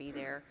only going to be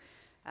there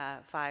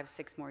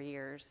 5-6 more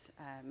years,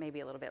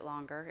 maybe a little bit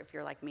longer if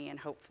you're like me and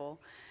hopeful.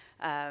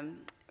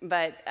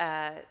 But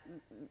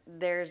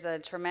there's a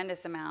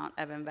tremendous amount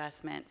of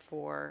investment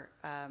for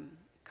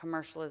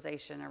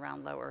commercialization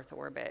around low Earth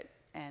orbit,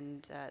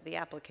 and the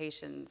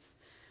applications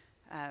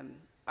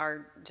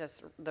are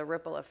just the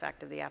ripple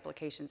effect of the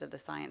applications of the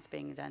science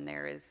being done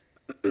there is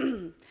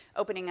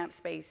opening up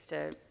space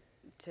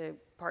to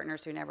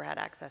partners who never had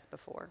access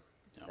before.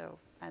 Yeah. So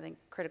I think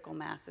critical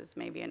mass is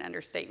maybe an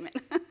understatement.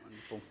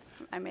 Wonderful.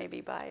 I may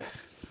be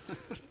biased.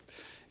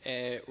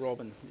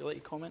 Robyn, would you like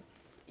to comment?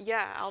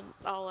 Yeah,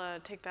 I'll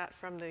take that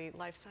from the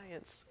life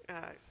science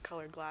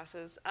colored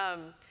glasses.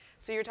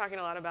 So you're talking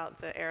a lot about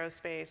the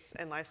aerospace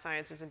and life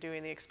sciences and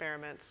doing the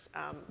experiments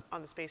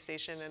on the space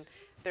station. And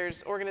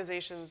there's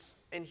organizations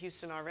in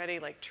Houston already,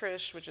 like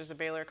TRISH, which is the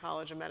Baylor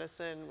College of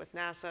Medicine with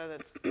NASA,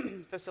 that's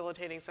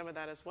facilitating some of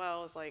that as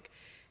well. Is like,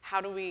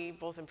 how do we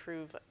both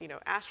improve, you know,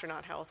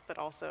 astronaut health, but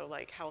also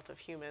like health of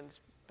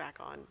humans back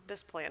on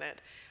this planet?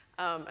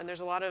 And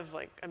there's a lot of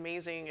like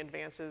amazing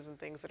advances and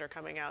things that are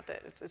coming out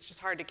that it's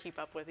just hard to keep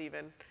up with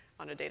even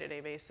on a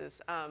day-to-day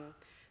basis.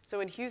 So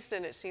in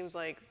Houston, it seems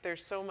like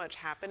there's so much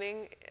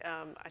happening.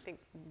 I think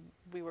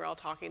we were all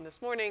talking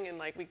this morning, and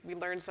like we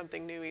learned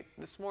something new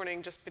this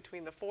morning just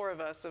between the four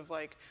of us of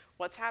like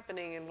what's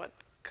happening and what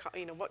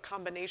what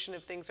combination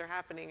of things are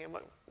happening and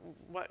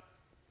what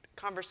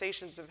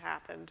conversations have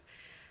happened.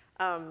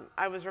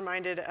 I was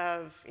reminded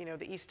of,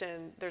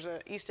 there's a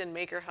East End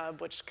Maker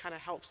Hub, which kind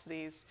of helps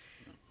these,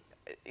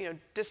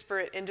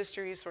 disparate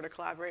industries sort of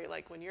collaborate.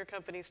 Like when your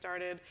company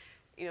started,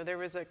 there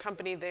was a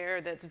company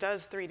there that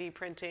does 3D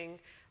printing,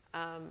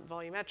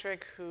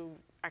 volumetric, who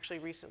actually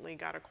recently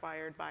got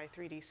acquired by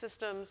 3D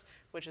Systems,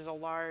 which is a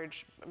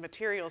large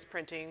materials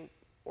printing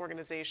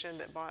organization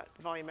that bought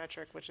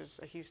Volumetric, which is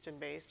a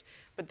Houston-based.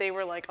 But they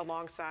were like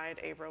alongside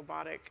a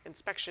robotic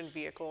inspection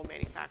vehicle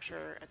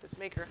manufacturer at this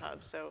Maker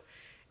Hub. So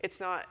it's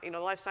not,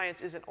 life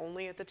science isn't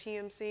only at the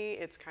TMC,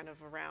 it's kind of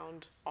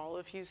around all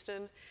of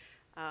Houston.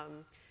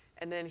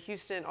 And then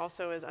Houston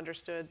also has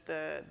understood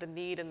the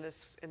need in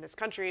this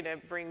country to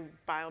bring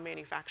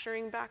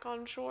biomanufacturing back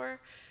on shore.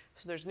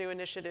 So there's new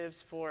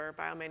initiatives for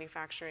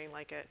biomanufacturing,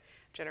 like at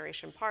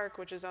Generation Park,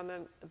 which is on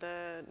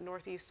the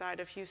northeast side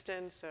of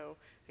Houston. So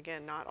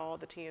again, not all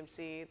the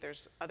TMC.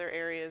 There's other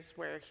areas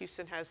where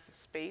Houston has the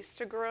space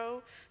to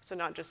grow. So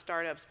not just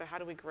startups, but how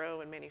do we grow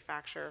and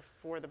manufacture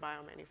for the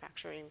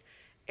biomanufacturing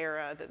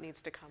era that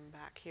needs to come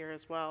back here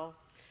as well.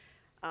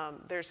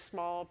 There's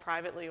small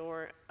privately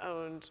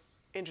owned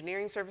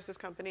engineering services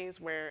companies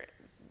where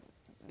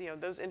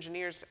those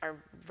engineers are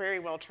very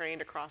well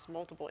trained across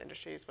multiple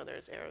industries, whether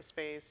it's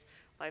aerospace,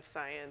 life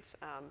science,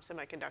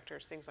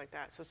 semiconductors, things like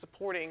that. So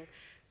supporting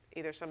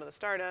either some of the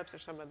startups or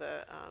some of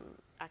the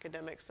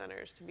academic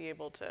centers to be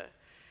able to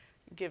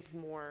give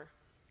more,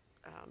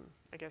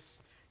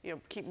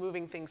 keep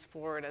moving things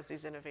forward as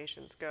these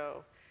innovations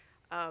go.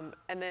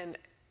 And then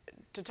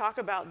to talk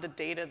about the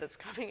data that's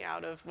coming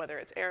out of whether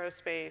it's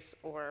aerospace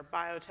or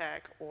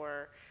biotech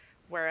or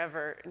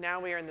wherever, now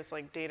we are in this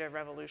like data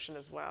revolution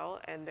as well,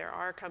 and there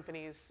are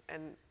companies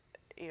and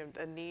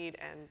the need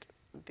and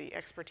the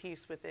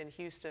expertise within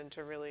Houston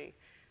to really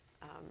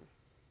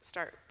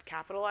start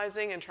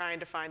capitalizing and trying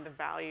to find the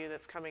value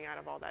that's coming out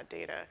of all that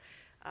data.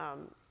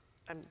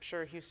 I'm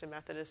sure Houston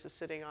Methodist is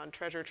sitting on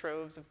treasure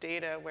troves of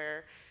data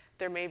where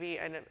there may be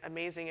an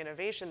amazing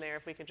innovation there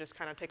if we can just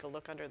kind of take a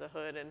look under the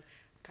hood and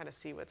kind of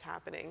see what's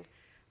happening.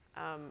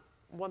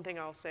 One thing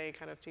I'll say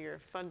kind of to your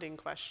funding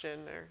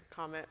question or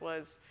comment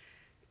was,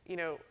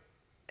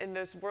 in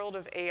this world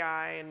of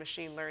AI and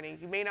machine learning,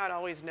 you may not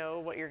always know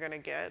what you're going to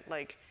get.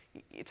 Like,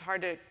 it's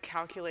hard to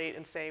calculate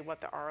and say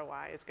what the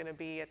ROI is going to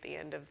be at the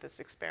end of this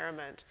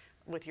experiment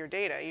with your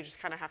data. You just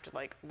kind of have to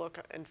like look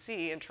and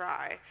see and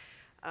try.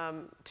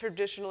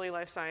 Traditionally,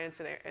 life science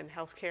and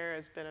healthcare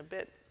has been a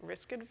bit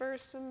risk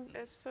adverse,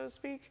 so to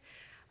speak.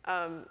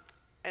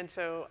 And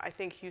so I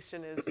think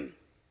Houston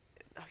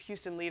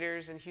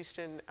leaders and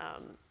Houston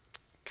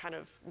kind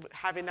of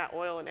having that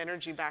oil and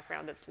energy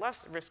background that's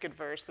less risk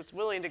adverse, that's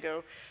willing to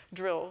go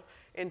drill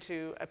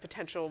into a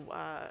potential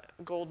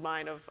gold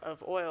mine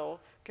of oil,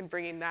 can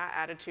bring that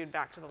attitude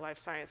back to the life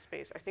science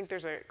space. I think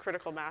there's a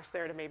critical mass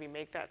there to maybe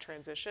make that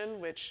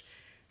transition, which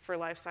for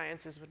life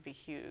sciences would be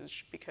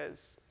huge,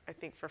 because I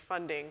think for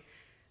funding,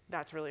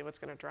 that's really what's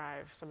going to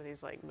drive some of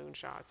these like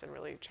moonshots and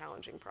really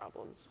challenging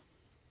problems.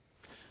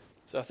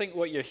 So I think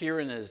what you're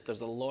hearing is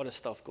there's a lot of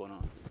stuff going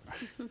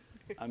on.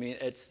 I mean,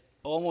 it's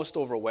almost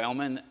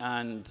overwhelming,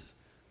 and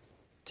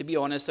to be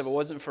honest, if it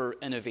wasn't for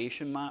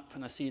Innovation Map,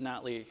 and I see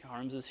Natalie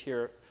Harms is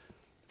here,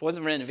 if it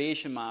wasn't for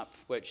Innovation Map,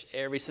 which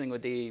every single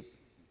day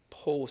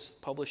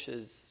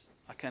publishes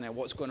a kind of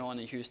what's going on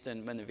in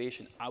Houston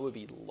innovation, I would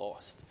be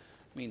lost.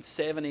 I mean,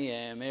 7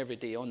 a.m. every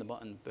day on the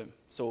button, boom.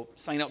 So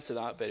sign up to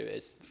that, but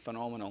it's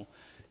phenomenal.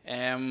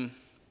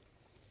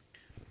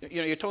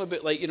 You're talking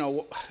about like,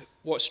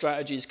 what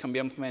strategies can be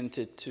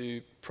implemented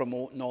to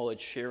promote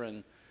knowledge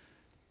sharing.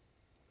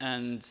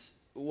 And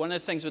one of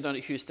the things we've done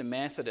at Houston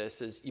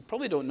Methodist is, you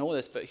probably don't know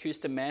this, but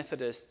Houston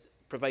Methodist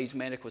provides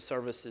medical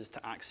services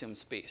to Axiom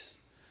Space.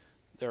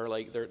 They're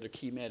the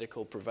key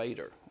medical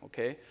provider,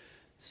 okay?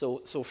 So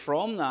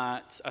from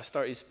that, I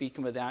started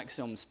speaking with the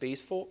Axiom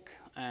Space folk.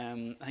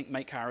 I think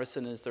Mike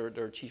Harrison is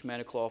their chief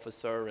medical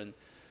officer, and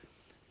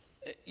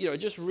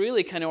just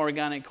really kind of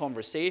organic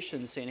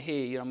conversations saying,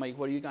 hey, Mike,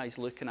 what are you guys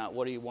looking at?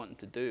 What are you wanting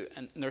to do?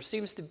 And there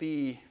seems to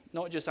be,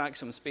 not just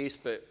Axiom Space,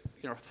 but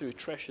through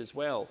Trish as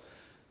well,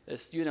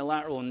 this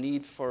unilateral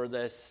need for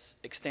this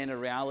extended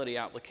reality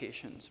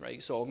applications,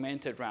 right? So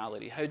augmented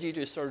reality. How do you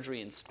do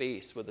surgery in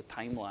space with a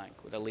time lag,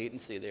 with a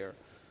latency there,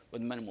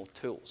 with minimal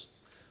tools,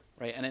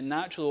 right? And it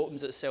naturally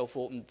opens itself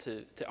open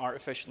to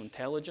artificial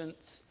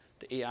intelligence,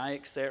 to AI,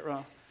 et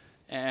cetera.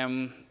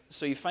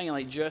 So you find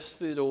like just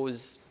through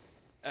those,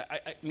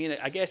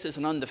 I guess it's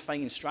an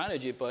undefined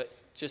strategy, but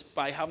just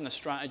by having a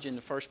strategy in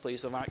the first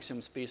place of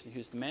Axiom Space and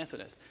Houston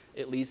Methodist,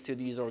 it leads to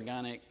these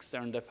organic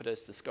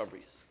serendipitous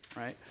discoveries,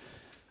 right?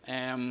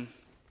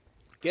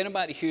 Getting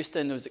back to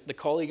Houston, there was the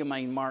colleague of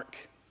mine, Mark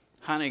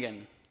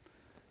Hannigan,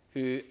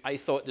 who I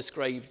thought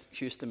described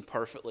Houston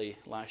perfectly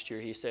last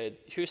year. He said,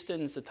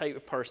 Houston's the type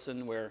of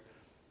person where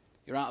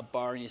you're at a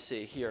bar and you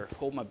say, here,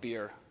 hold my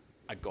beer,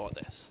 I got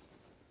this,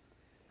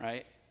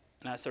 right?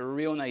 And that's a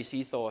real nice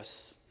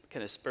ethos,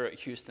 kind of spirit of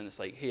Houston. It's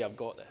like, hey, I've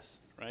got this,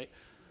 right?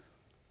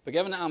 But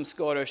given that I'm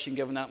Scottish and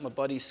given that my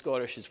buddy's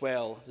Scottish as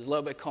well, there's a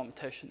little bit of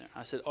competition there.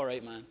 I said, all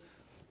right, man.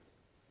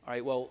 All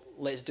right, well,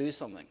 let's do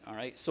something, all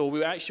right? So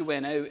we actually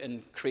went out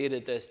and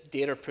created this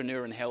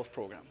Datapreneur in Health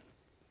program,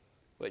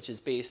 which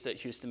is based at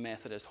Houston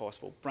Methodist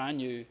Hospital. Brand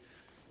new.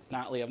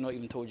 Natalie, I've not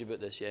even told you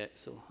about this yet,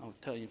 so I'll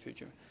tell you in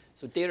future.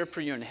 So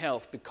Datapreneur in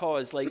Health,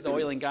 because like the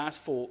oil and gas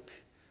folk,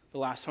 the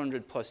last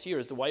 100+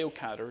 years, the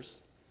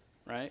𝗤𝗥𝗘𝗔𝗧𝗘𝗥,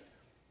 right?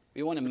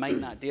 We want to mine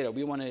that data.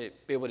 We want to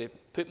be able to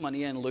put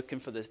money in looking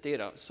for this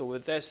data. So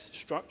with this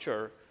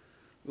structure,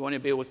 we want to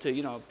be able to,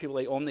 you know, people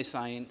like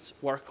Omniscience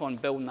work on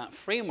building that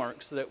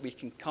framework so that we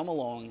can come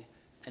along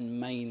and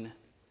mine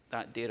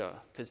that data.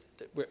 Because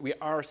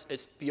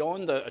it's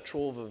beyond a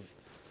trove of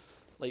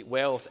like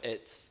wealth.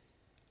 It's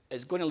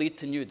going to lead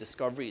to new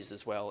discoveries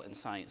as well in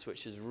science,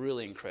 which is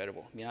really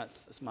incredible. I mean,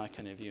 that's my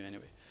kind of view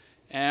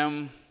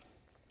anyway.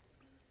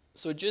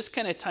 So just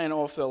kind of tying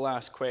off the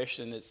last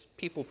question, it's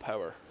people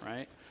power,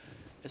 right?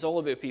 It's all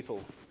about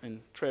people. And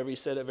Trevor, you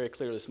said it very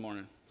clear this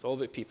morning. It's all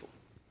about people,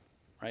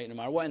 right? No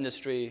matter what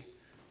industry,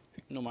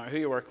 no matter who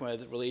you're working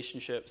with,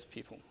 relationships,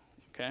 people,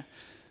 okay?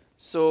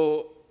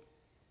 So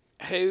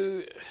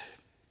how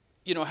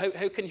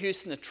can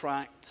Houston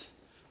attract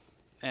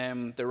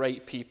the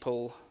right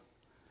people?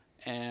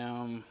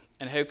 And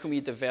how can we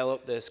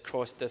develop this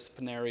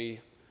cross-disciplinary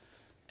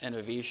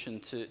innovation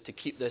to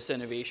keep this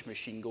innovation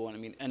machine going? I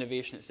mean,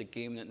 innovation is a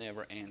game that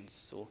never ends.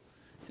 So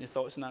any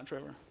thoughts on that,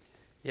 Trevor?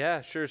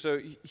 Yeah, sure. So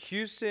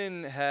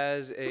Houston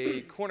has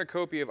a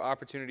cornucopia of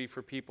opportunity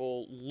for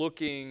people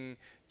looking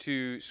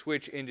to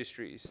switch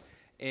industries.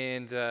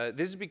 And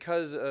this is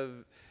because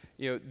of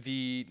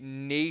the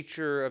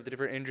nature of the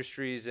different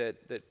industries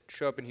that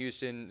show up in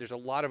Houston. There's a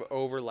lot of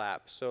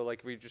overlap. So like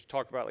if we just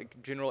talk about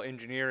like general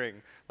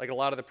engineering, like a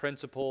lot of the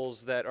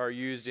principles that are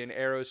used in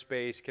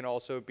aerospace can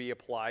also be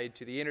applied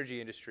to the energy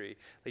industry.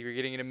 Like you're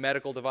getting into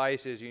medical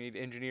devices, you need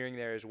engineering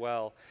there as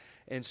well.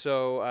 And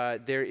so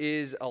there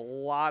is a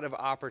lot of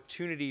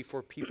opportunity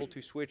for people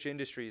to switch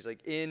industries.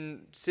 Like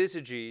in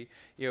Syzygy,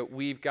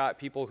 we've got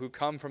people who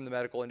come from the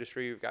medical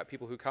industry, we've got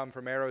people who come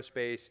from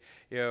aerospace,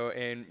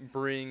 and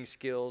bring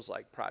skills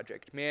like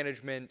project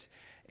management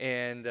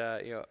and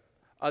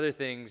other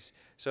things.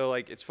 So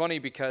like it's funny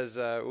because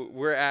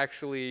we're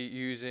actually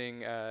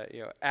using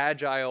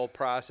agile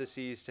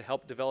processes to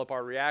help develop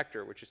our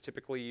reactor, which is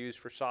typically used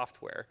for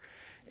software.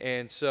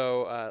 And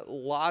so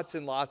lots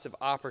and lots of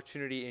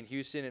opportunity in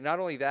Houston. And not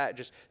only that,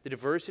 just the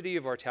diversity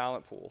of our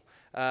talent pool.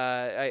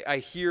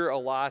 I hear a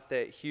lot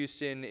that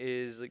Houston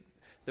is like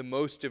the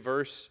most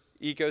diverse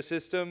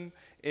ecosystem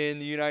in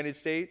the United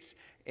States.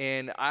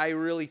 And I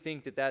really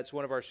think that that's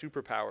one of our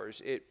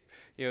superpowers.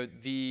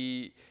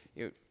 The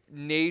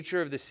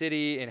nature of the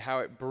city and how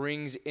it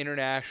brings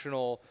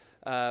international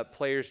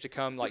players to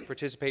come like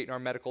participate in our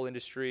medical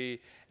industry,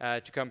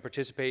 to come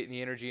participate in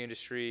the energy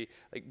industry,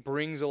 like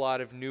brings a lot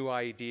of new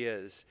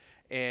ideas.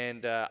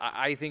 And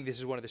I think this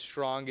is one of the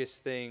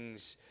strongest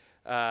things,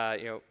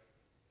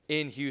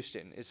 in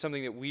Houston. It's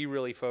something that we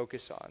really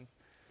focus on.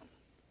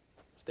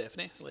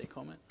 Stephanie, late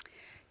comment.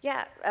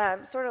 Yeah,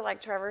 sort of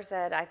like Trevor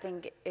said, I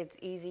think it's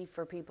easy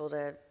for people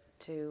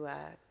to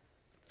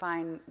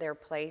find their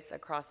place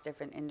across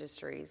different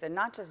industries, and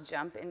not just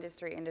jump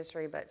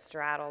industry, but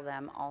straddle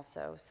them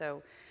also.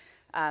 So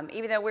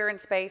even though we're in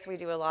space, we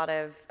do a lot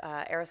of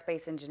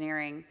aerospace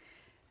engineering.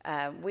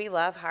 We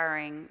love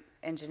hiring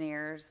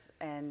engineers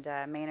and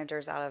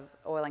managers out of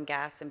oil and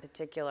gas in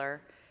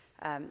particular.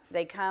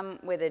 They come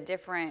with a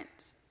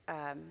different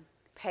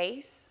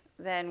pace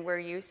than we're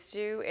used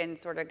to in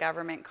sort of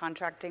government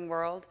contracting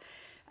world.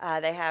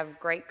 They have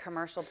great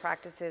commercial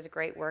practices,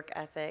 great work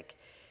ethic.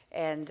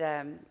 And,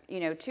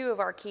 two of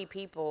our key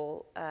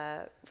people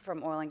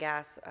from oil and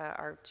gas,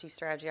 our chief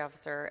strategy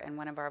officer and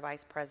one of our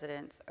vice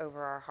presidents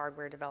over our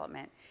hardware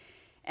development.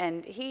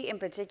 And he in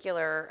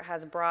particular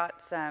has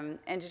brought some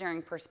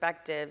engineering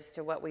perspectives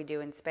to what we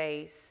do in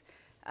space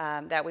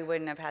that we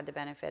wouldn't have had the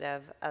benefit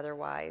of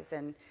otherwise.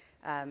 And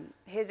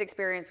his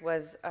experience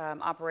was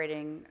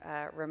operating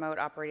remote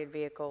operated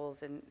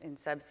vehicles in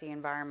subsea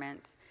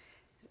environments.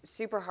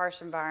 Super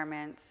harsh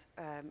environments,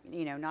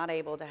 not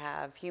able to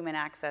have human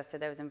access to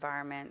those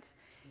environments.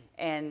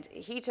 And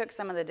he took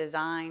some of the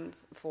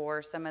designs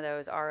for some of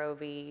those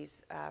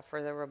ROVs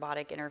for the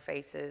robotic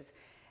interfaces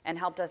and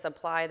helped us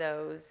apply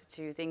those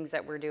to things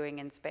that we're doing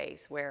in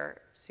space, where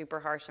super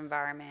harsh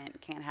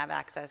environment, can't have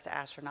access to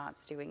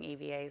astronauts doing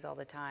EVAs all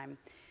the time.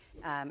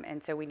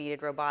 And so we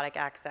needed robotic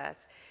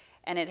access.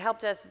 And it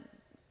helped us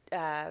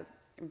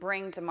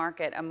bring to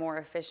market a more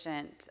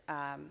efficient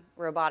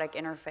robotic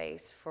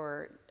interface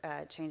for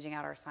changing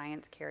out our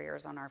science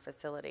carriers on our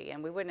facility.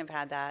 And we wouldn't have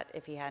had that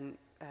if he hadn't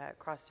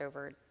crossed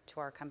over to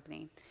our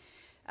company.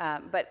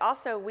 But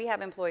also we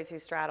have employees who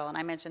straddle, and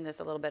I mentioned this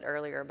a little bit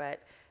earlier,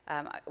 but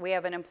we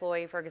have an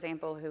employee, for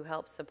example, who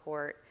helps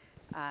support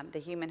the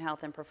human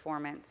health and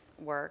performance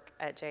work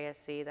at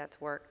JSC.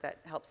 That's work that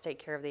helps take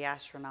care of the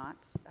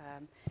astronauts.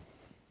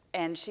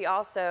 And she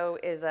also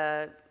is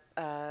a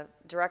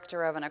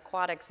director of an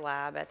aquatics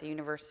lab at the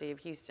University of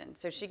Houston.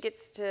 So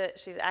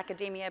she's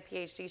academia,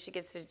 PhD, she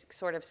gets to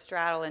sort of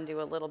straddle and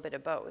do a little bit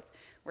of both,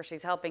 where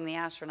she's helping the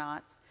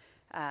astronauts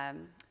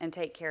and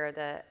take care of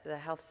the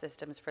health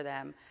systems for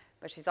them.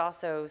 But she's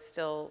also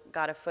still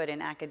got a foot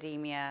in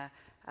academia,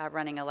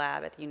 running a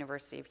lab at the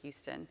University of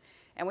Houston.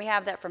 And we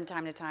have that from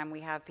time to time.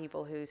 We have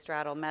people who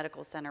straddle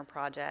medical center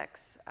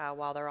projects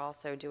while they're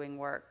also doing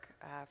work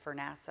for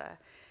NASA.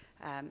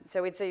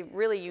 So it's a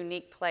really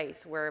unique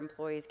place where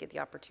employees get the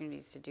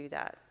opportunities to do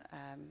that.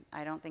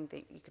 I don't think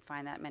that you could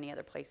find that many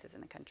other places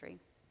in the country.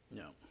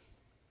 Yeah.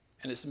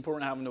 And it's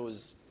important having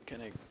those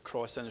kind of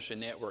cross-industry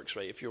networks,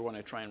 right? If you want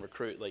to try and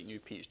recruit like new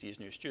PhDs,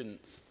 new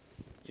students,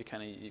 you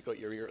got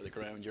your ear to the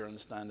ground, you're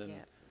understanding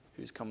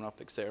who's coming up,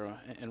 etc.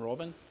 And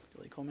Robyn, would you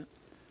like to comment?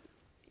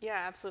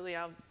 Yeah, absolutely.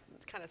 I'll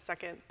kind of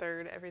second,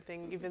 third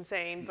everything you've been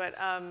saying, but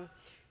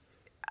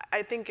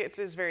I think it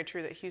is very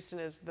true that Houston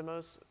is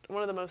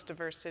one of the most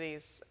diverse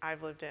cities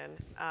I've lived in.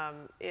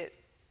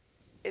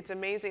 It's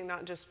amazing,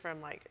 not just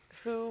from like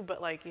who,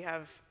 but like you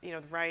have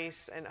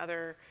Rice and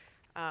other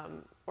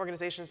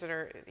organizations that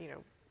are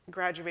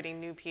graduating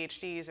new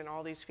PhDs in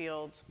all these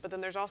fields. But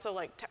then there's also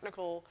like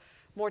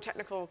more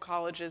technical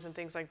colleges and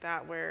things like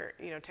that where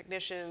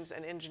technicians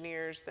and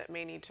engineers that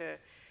may need to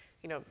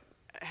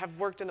have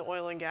worked in the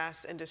oil and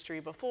gas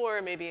industry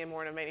before, maybe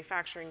more in a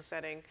manufacturing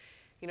setting,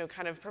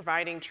 kind of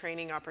providing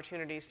training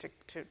opportunities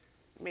to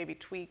maybe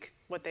tweak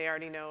what they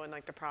already know in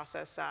like the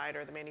process side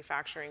or the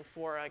manufacturing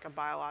for like a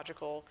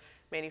biological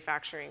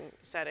manufacturing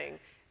setting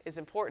is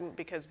important,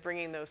 because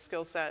bringing those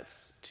skill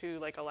sets to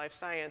like a life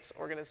science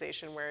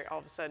organization where all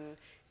of a sudden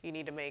you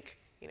need to make,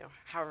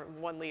 however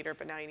 1 liter,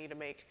 but now you need to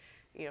make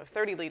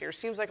 30 liters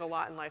seems like a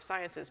lot in life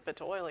sciences, but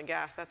to oil and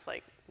gas, that's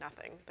like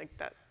nothing. Like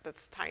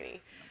that's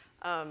tiny.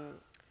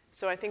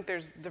 So I think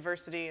there's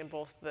diversity in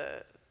both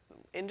the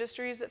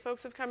industries that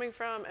folks have coming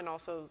from and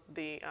also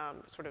the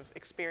sort of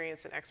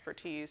experience and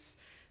expertise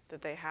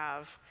that they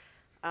have.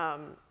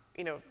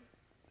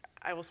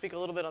 I will speak a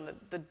little bit on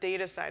the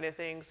data side of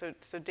things.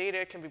 So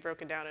data can be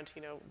broken down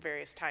into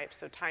various types.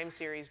 So time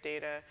series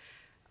data.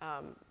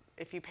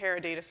 If you pair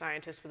a data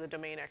scientist with a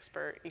domain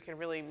expert, you can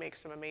really make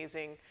some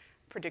amazing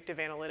predictive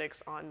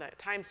analytics on that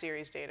time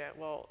series data.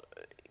 Well,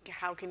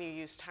 how can you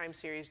use time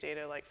series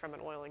data like from an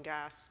oil and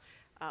gas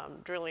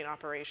drilling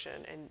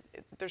operation? And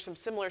there's some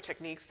similar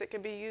techniques that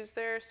can be used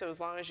there. So as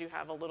long as you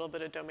have a little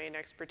bit of domain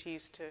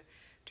expertise to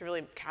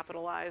really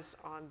capitalize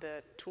on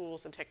the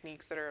tools and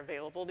techniques that are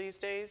available these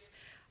days,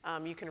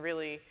 you can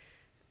really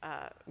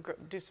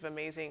do some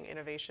amazing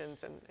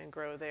innovations and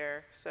grow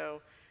there.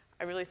 So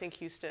I really think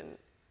Houston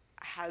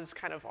has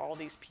kind of all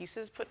these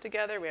pieces put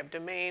together. We have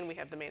domain, we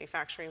have the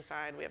manufacturing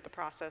side, we have the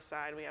process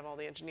side, we have all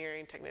the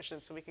engineering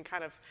technicians, so we can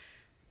kind of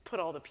put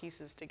all the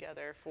pieces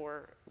together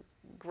for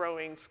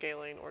growing,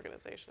 scaling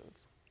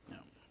organizations. Yeah.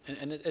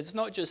 And it's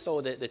not just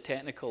all the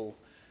technical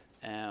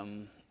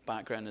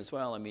background as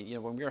well. I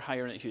mean, when we're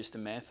hiring at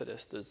Houston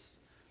Methodist,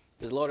 there's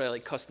a lot of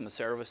like customer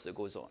service that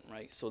goes on,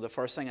 right? So the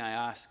first thing I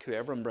ask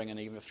whoever I'm bringing,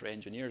 even if they're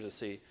engineers, is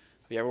say,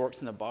 have you ever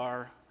worked in a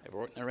bar? Ever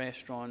worked in a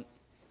restaurant?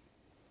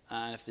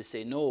 And if they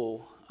say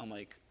no, I'm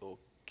like,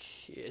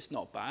 okay, it's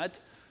not bad.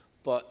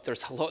 But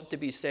there's a lot to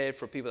be said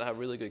for people that have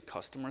really good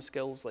customer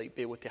skills, like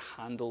be able to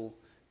handle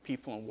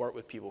people and work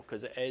with people,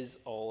 because it is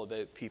all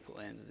about people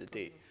at the end of the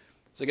day.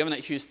 So given that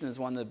Houston is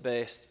one of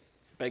the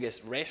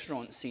biggest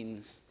restaurant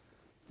scenes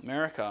in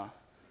America,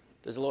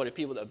 there's a lot of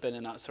people that have been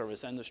in that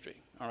service industry,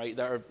 all right,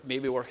 that are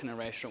maybe working in a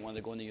restaurant when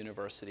they're going to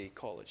university,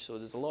 college. So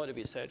there's a lot to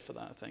be said for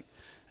that, I think.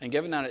 And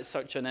given that it's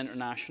such an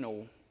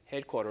international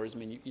headquarters, I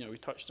mean, we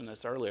touched on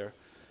this earlier,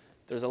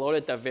 there's a lot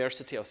of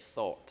diversity of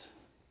thought.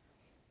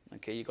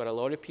 Okay, you've got a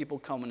lot of people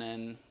coming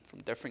in from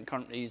different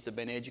countries, they've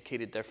been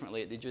educated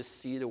differently, they just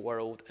see the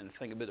world and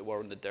think about the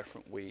world in a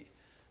different way.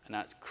 And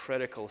that's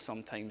critical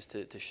sometimes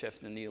to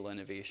shift the needle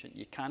innovation.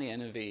 You can't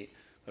innovate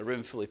a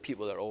room full of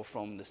people that are all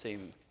from the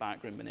same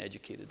background, been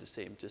educated the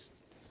same. Just,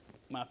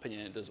 in my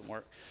opinion, it doesn't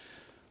work.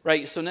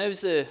 Right, so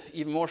now's the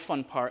even more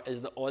fun part,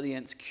 is the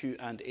audience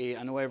Q&A.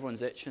 I know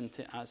everyone's itching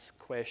to ask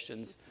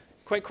questions.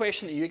 Quick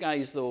question to you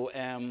guys though.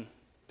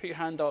 Put your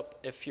hand up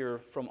if you're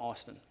from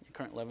Austin. You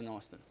currently live in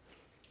Austin.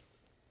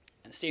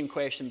 And same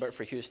question, but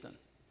for Houston.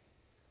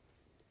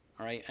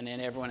 All right, and then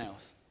everyone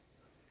else.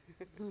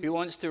 Who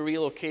wants to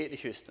relocate to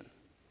Houston?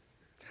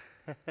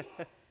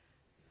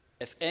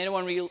 If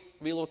anyone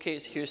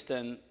relocates to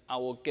Houston, I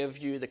will give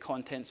you the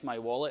contents of my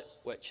wallet,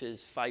 which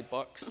is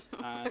 $5.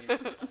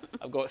 And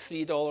I've got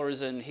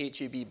 $3 in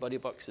𝗡𝗡𝗅 buddy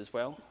bucks as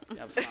well, if you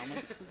have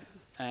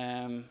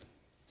family.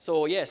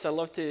 So yes, I'd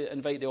love to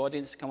invite the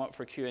audience to come up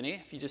for Q&A.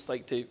 If you'd just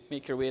like to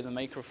make your way to the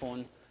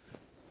microphone,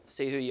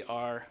 say who you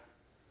are,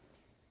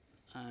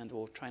 and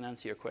we'll try and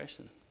answer your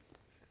question.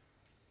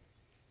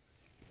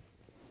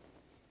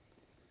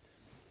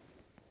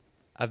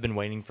 I've been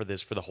waiting for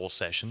this for the whole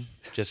session,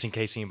 just in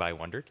case anybody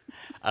wondered.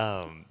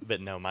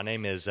 But no, my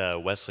name is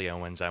Wesley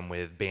Owens. I'm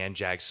with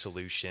𝗤𝗢𝗢𝗡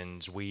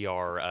Solutions. We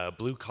are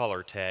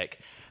blue-collar tech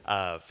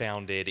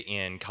founded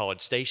in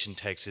College Station,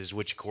 Texas,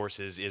 which, of course,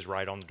 is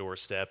right on the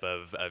doorstep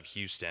of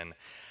Houston.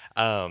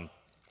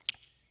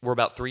 We're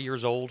about 3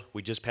 years old.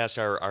 We just passed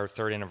our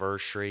third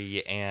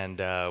anniversary, and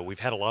we've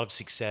had a lot of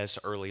success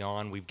early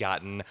on. We've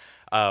gotten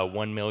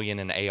 1 million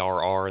in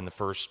ARR in the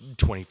first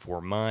 24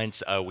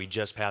 months. We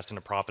just passed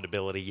into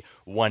profitability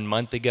 1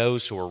 month ago,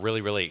 so we're really,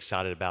 really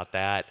excited about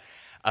that.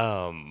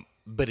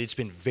 But it's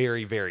been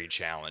very, very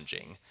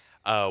challenging.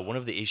 One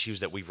of the issues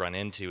that we've run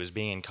into is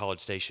being in College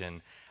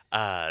Station.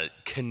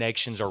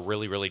 Connections are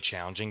really, really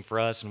challenging for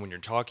us. And when you're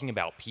talking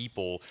about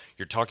people,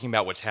 you're talking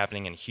about what's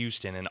happening in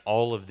Houston and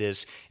all of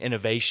this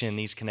innovation,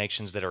 these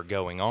connections that are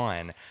going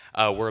on.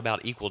 We're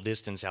about equal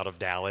distance out of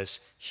Dallas,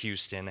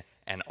 Houston,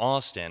 and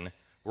Austin.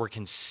 We're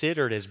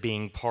considered as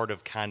being part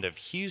of kind of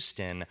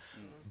Houston,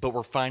 but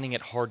we're finding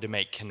it hard to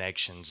make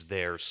connections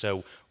there.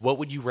 So what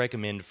would you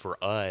recommend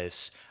for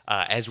us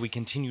as we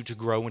continue to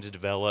grow and to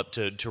develop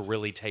to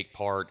really take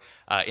part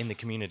in the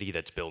community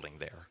that's building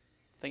there?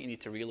 I think you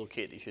need to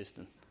relocate to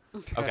Houston.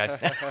 Okay.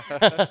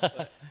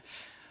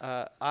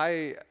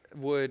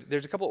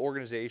 There's a couple of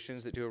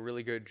organizations that do a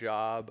really good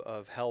job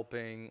of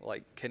helping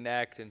like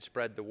connect and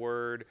spread the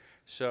word.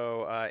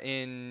 So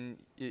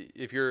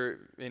if you're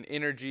in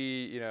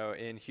energy,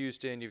 in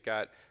Houston, you've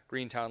got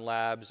Greentown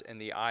Labs and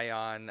the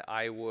ION.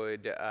 I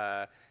would,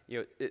 at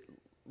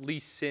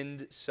least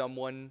send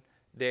someone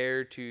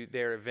there to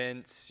their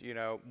events,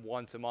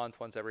 once a month,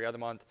 once every other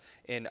month.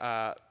 In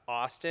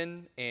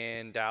Austin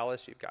and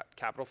Dallas, you've got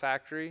Capital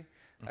Factory.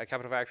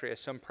 Capital Factory has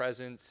some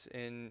presence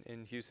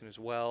in Houston as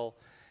well.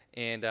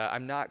 And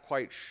I'm not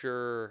quite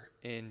sure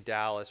in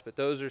Dallas, but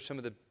those are some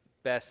of the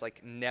best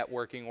like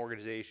networking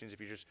organizations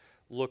if you're just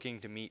looking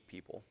to meet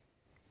people.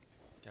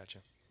 Gotcha.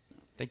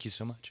 Thank you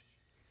so much.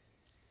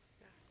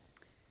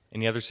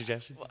 Any other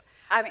suggestions? Well,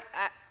 I mean,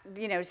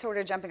 sort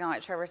of jumping on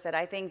what Trevor said,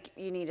 I think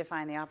you need to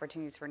find the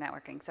opportunities for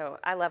networking. So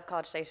I love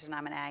College Station.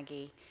 I'm an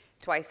Aggie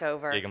twice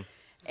over. Dig 'em.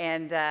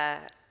 And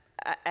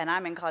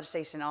I'm in College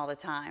Station all the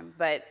time.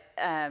 But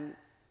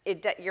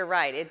you're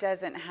right. It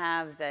doesn't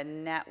have the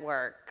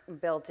network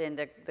built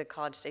into the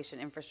College Station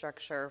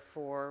infrastructure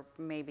for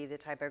maybe the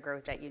type of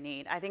growth that you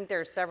need. I think there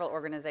are several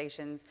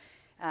organizations,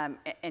 and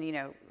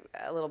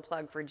a little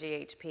plug for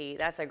GHP.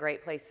 That's a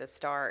great place to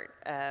start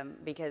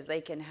because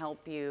they can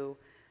help you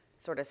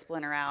sort of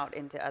splinter out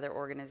into other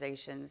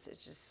organizations. It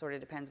just sort of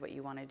depends what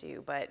you want to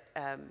do. But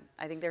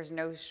I think there's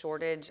no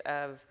shortage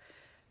of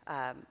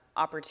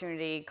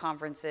opportunity,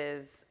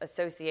 conferences,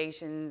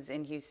 associations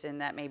in Houston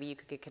that maybe you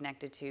could get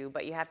connected to,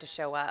 but you have to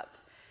show up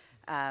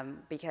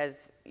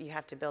because you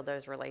have to build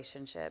those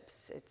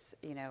relationships. It's,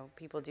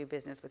 people do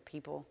business with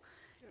people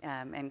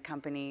and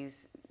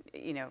companies,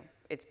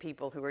 it's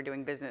people who are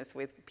doing business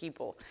with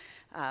people.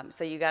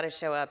 So you got to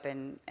show up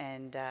and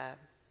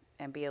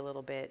be a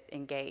little bit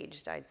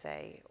engaged, I'd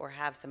say, or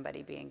have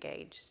somebody be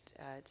engaged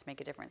to make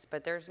a difference.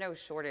 But there's no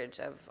shortage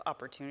of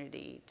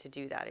opportunity to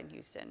do that in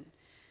Houston.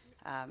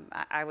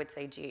 I would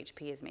say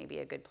GHP is maybe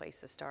a good place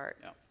to start.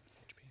 Yeah.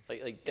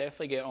 Like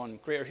definitely get on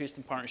Greater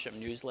Houston Partnership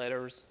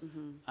newsletters.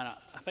 And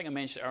I think I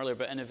mentioned earlier,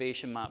 but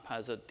Innovation Map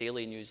has a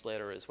daily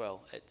newsletter as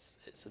well.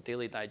 It's a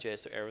daily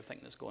digest of everything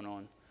that's going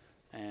on.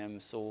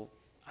 So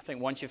I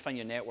think once you find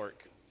your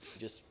network,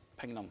 just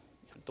ping them.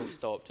 Don't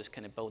stop, just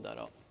kind of build that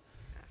up.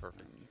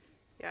 Perfect.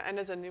 Yeah, and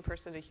as a new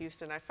person to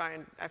Houston, I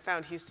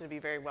found Houston to be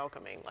very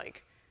welcoming.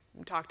 Like,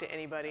 talk to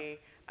anybody.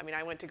 I mean,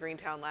 I went to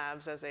Greentown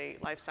Labs as a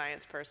life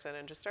science person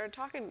and just started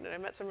talking, and I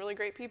met some really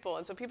great people.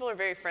 And so people are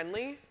very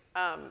friendly,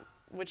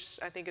 which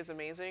I think is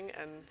amazing,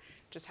 and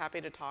just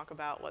happy to talk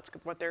about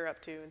what they're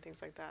up to and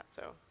things like that.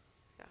 So,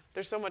 yeah,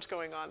 there's so much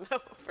going on,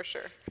 though, for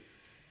sure.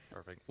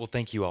 Perfect. Well,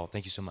 thank you all.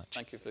 Thank you so much.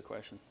 Thank you for the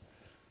question.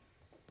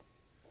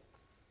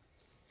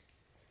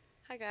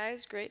 Hi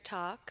guys, great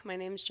talk. My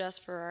name's Jess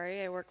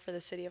Ferrari. I work for the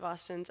City of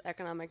Austin's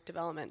Economic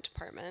Development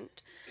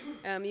Department.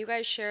 You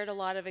guys shared a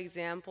lot of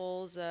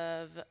examples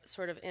of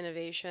sort of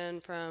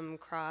innovation from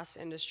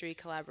cross-industry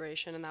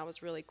collaboration, and that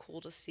was really cool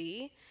to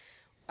see.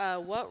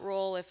 What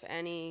role, if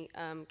any,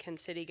 can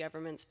city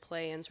governments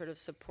play in sort of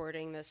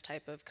supporting this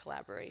type of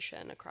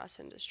collaboration across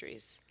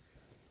industries?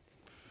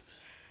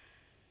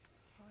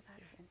 Oh,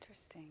 that's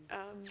interesting.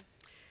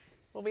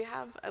 Well, we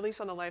have, at least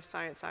on the life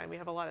science side, we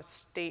have a lot of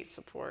state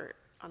support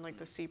on like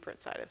the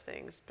CPRIT side of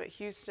things, but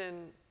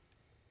Houston,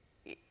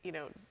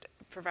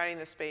 providing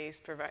the space,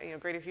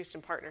 Greater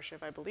Houston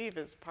Partnership, I believe,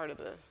 is part of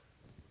the.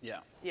 Yeah.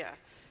 Yeah.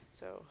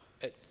 So.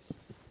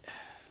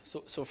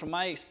 So from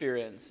my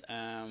experience,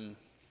 I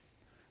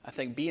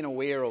think being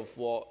aware of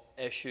what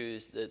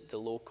issues that the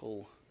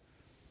local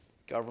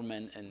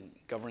government and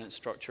governance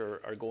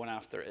structure are going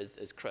after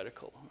is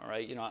critical. All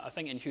right. I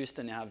think in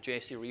Houston they have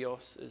Jesse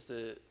Rios as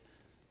the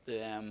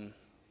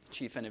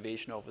Chief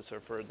Innovation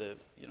Officer for the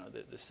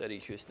city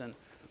of Houston.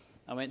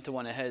 I went to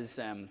one of his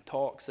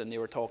talks, and they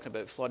were talking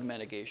about flood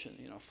mitigation,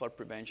 flood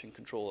prevention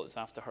control. It was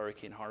after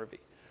Hurricane Harvey.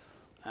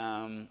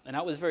 And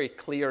that was very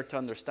clear to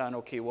understand,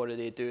 okay, what are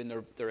they doing?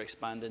 They're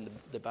expanding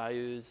the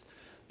bayous.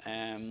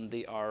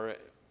 They are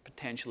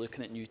potentially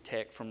looking at new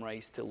tech from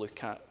RISE to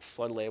look at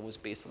flood levels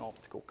based on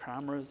optical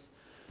cameras.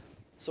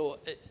 So,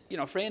 you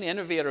know, for any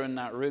innovator in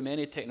that room,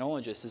 any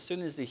technologist, as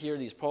soon as they hear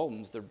these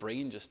problems, their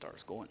brain just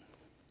starts going.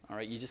 All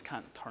right, you just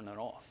can't turn it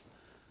off.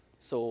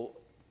 So,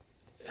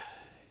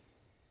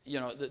 you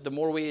know, the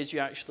more ways you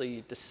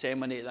actually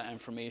disseminate that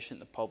information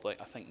to the public,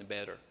 I think the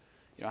better.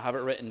 You know, have it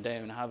written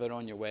down, have it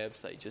on your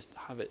website, just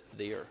have it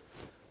there.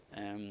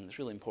 It's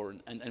really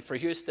important. And for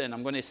Houston,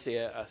 I'm going to say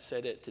it, I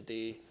said it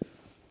today,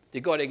 they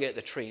got to get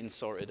the train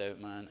sorted out,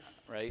 man,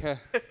 right?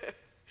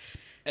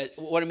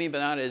 What I mean by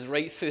that is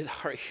right through the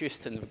heart of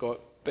Houston, they've got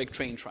big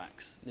train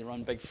tracks. They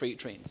run big freight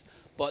trains.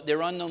 But they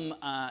run them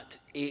at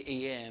 8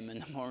 a.m. in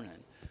the morning.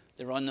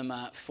 They run them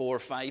at 4 or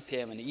 5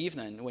 p.m. in the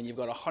evening when you've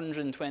got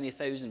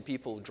 120,000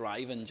 people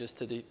driving just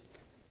to the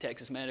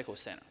Texas Medical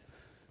Center.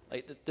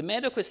 Like the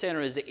Medical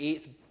Center is the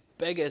 8th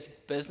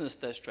biggest business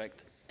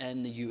district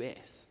in the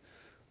US.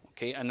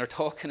 Okay, and they're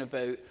talking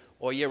about,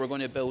 oh yeah, we're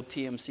going to build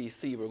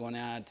TMC3. We're going to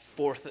add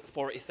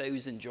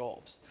 40,000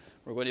 jobs.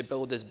 We're going to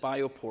build this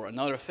bioport,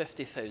 another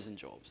 50,000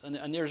 jobs.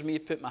 And there's me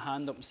putting my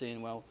hand up and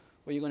saying, well,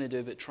 what are you going to do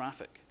about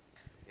traffic?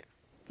 Yeah.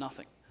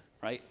 Nothing,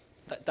 right?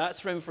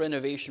 That's room for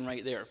innovation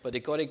right there. But they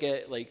got to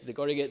get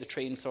the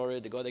train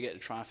sorted. They got to get the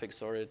traffic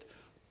sorted.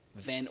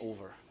 Then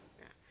over.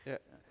 Yeah.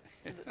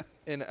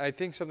 And I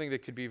think something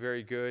that could be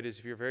very good is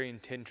if you're very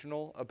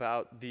intentional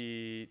about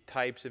the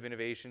types of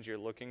innovations you're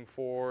looking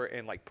for,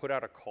 and like put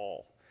out a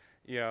call.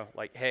 You know,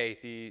 like, hey,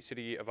 the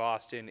city of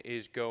Austin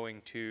is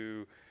going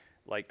to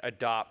like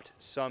adopt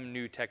some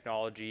new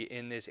technology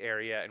in this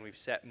area, and we've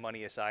set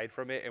money aside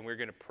from it, and we're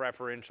going to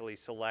preferentially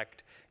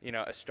select, you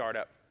know, a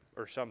startup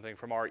or something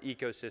from our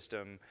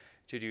ecosystem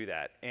to do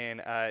that.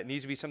 And it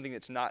needs to be something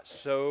that's not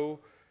so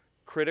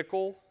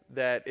critical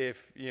that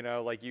if, you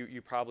know, like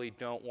you probably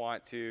don't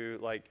want to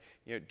like,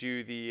 you know,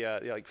 do the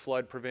like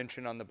flood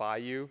prevention on the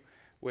bayou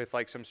with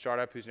like some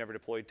startup who's never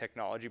deployed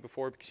technology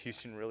before, because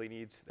Houston really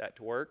needs that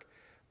to work.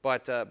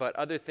 But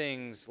other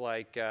things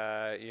like, you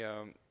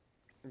know,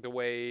 the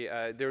way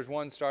there's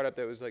one startup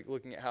that was like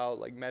looking at how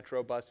like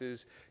metro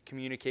buses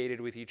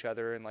communicated with each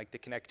other and like the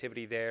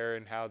connectivity there,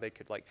 and how they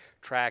could like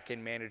track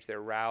and manage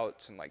their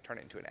routes and like turn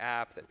it into an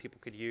app that people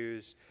could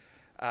use.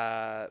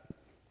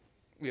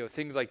 You know,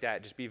 things like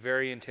that. Just be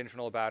very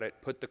intentional about it.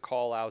 Put the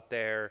call out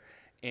there,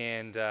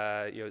 and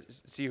you know,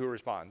 see who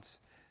responds.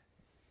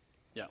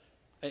 Yeah,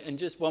 and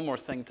just one more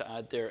thing to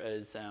add there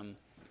is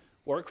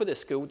work with the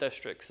school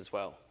districts as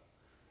well.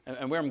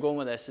 And where I'm going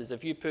with this is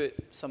if you put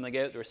something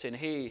out there saying,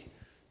 hey,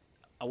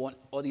 I want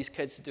all these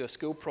kids to do a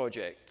school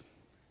project,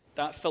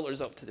 that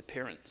filters up to the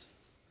parents,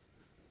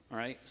 all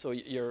right? So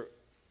you're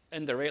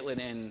indirectly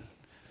then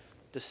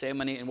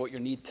disseminating what you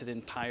need to the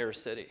entire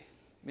city.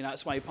 I mean,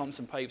 that's why Pumps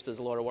and Pipes does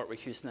a lot of work with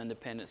Houston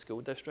Independent School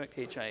District,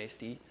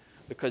 HISD,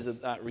 because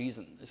of that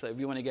reason. It's like if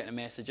we want to get a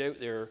message out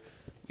there,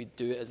 we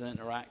do it as an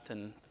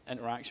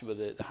interaction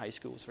with the high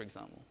schools, for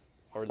example,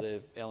 or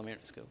the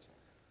elementary schools.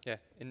 Yeah,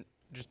 and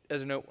just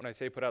as a note, when I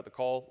say put out the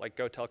call, like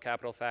go tell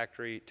Capital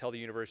Factory, tell the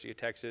University of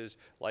Texas,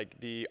 like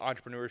the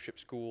entrepreneurship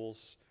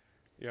schools,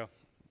 you know,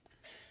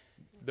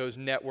 those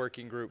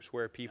networking groups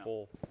where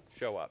people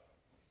show up.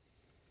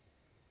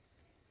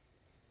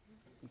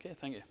 Okay,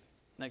 thank you.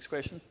 Next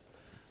question.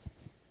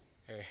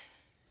 Hey,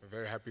 we're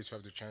very happy to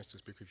have the chance to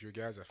speak with you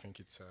guys. I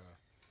think it's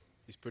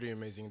pretty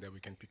amazing that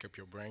we can pick up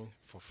your brain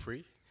for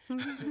free.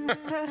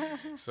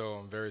 So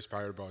I'm very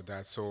inspired about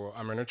that. So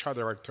I'm an HR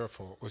director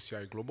for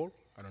OCI Global.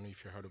 I don't know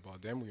if you heard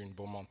about them. We're in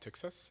Beaumont,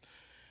 Texas.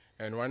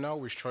 And right now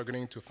we're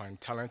struggling to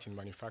find talent in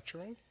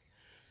manufacturing.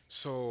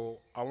 So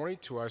I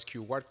wanted to ask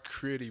you, what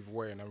creative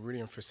way, and I'm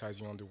really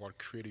emphasizing on the word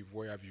creative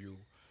way, have you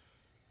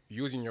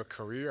used in your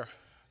career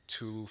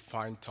to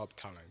find top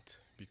talent?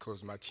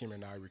 Because my team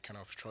and I, we're kind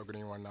of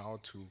struggling right now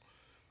to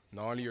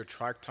not only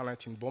attract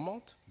talent in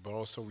Beaumont, but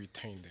also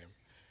retain them.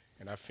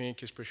 And I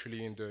think,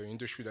 especially in the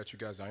industry that you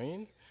guys are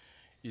in,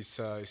 it's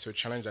a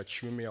challenge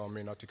that you may or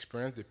may not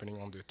experience,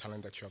 depending on the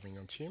talent that you have in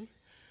your team.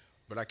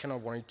 But I kind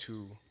of wanted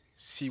to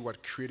see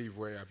what creative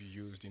way have you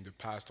used in the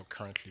past or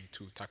currently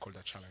to tackle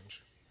that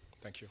challenge.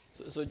 Thank you.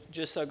 So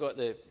just so I got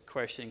the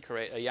question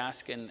correct, are you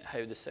asking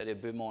how the city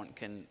of Beaumont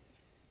can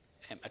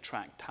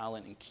attract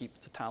talent and keep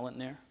the talent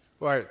there?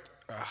 Right.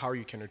 How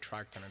you can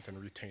attract talent and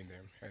retain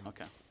them, and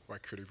okay.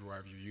 What creative way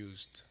have you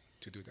used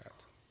to do that?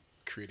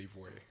 Creative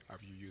way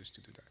have you used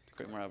to do that?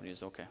 Create more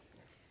avenues, okay.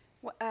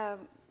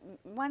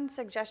 One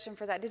suggestion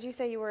for that, did you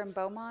say you were in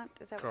Beaumont?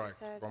 Is that Correct.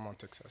 What you said? Beaumont,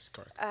 Texas,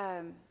 correct.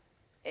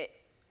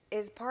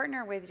 Is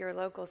partner with your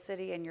local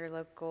city and your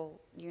local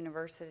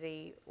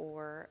university,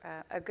 or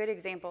a good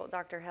example,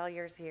 Dr.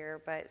 Hellyer's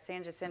here, but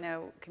San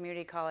Jacinto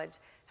Community College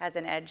has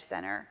an EDGE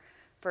Center,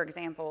 for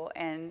example,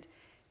 and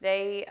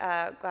they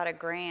got a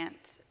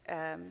grant,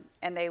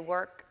 and they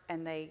work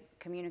and they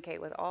communicate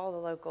with all the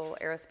local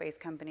aerospace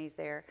companies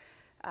there,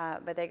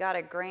 but they got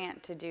a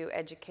grant to do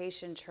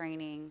education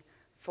training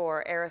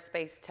for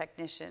aerospace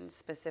technicians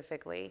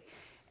specifically.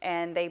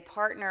 And they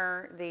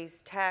partner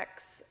these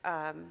techs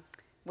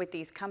with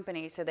these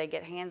companies so they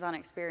get hands-on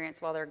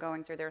experience while they're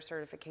going through their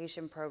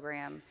certification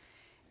program.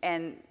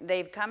 And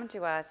they've come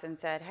to us and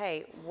said,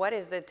 hey, what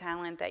is the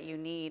talent that you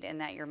need and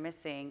that you're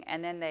missing?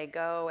 And then they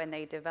go and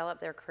they develop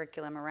their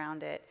curriculum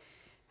around it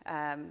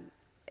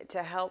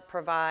to help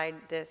provide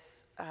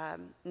this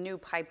new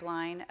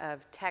pipeline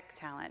of tech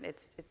talent.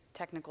 It's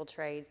technical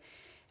trade.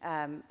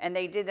 And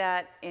they did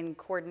that in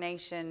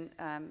coordination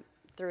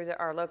through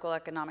our local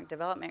economic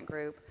development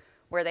group,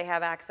 where they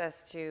have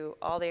access to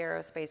all the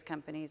aerospace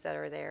companies that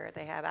are there.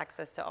 They have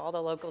access to all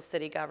the local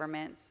city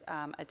governments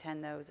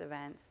attend those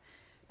events.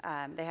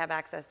 They have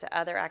access to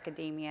other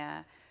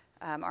academia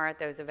are at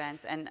those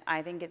events. And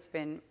I think it's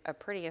been a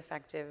pretty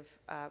effective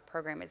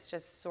program. It's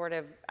just sort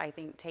of, I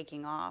think,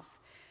 taking off.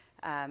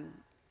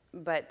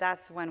 But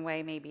that's one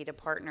way maybe to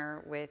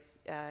partner with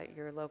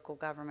your local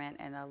government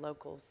and a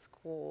local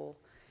school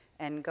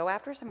and go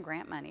after some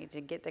grant money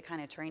to get the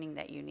kind of training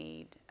that you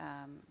need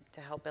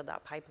to help build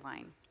that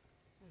pipeline.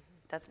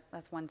 Mm-hmm.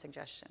 That's one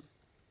suggestion.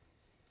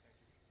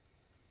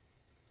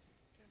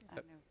 I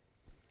don't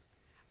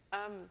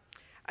know.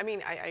 I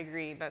mean, I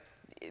agree that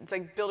it's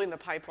like building the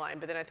pipeline,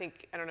 but then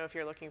I don't know if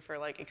you're looking for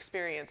like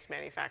experienced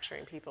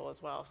manufacturing people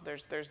as well. So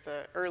there's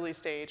the early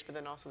stage, but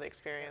then also the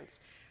experience.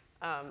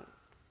 I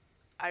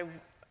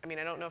mean,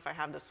 I don't know if I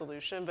have the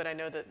solution, but I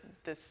know that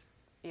this,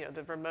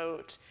 the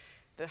remote,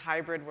 the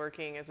hybrid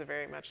working is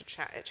very much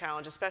a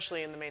challenge,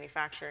 especially in the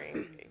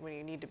manufacturing when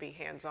you need to be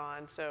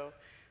hands-on. So,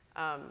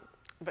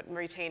 but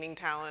retaining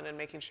talent and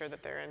making sure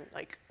that they're in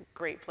like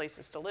great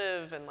places to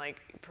live and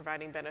like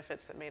providing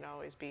benefits that may not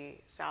always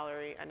be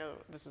salary. I know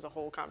this is a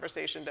whole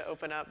conversation to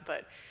open up,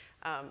 but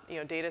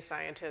data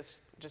scientists,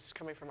 just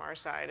coming from our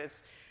side,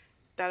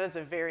 that is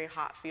a very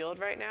hot field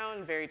right now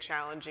and very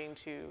challenging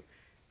to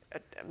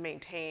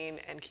maintain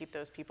and keep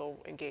those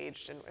people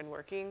engaged and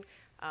working.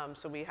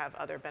 So we have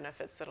other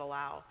benefits that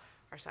allow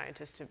our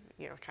scientists to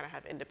kind of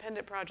have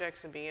independent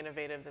projects and be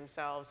innovative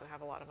themselves and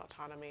have a lot of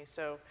autonomy.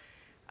 So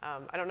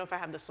I don't know if I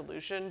have the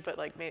solution, but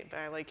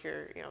I like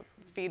your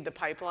feed the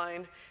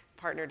pipeline,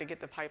 partner to get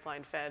the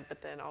pipeline fed,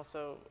 but then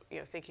also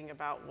thinking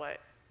about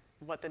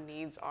what the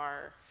needs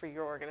are for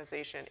your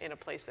organization in a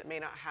place that may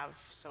not have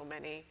so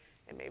many,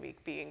 and maybe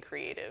being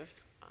creative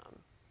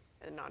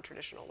in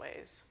non-traditional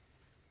ways.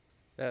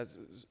 That's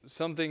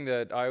something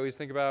that I always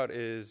think about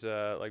is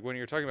like when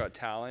you're talking about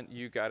talent,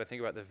 you got to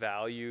think about the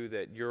value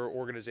that your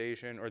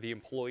organization or the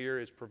employer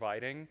is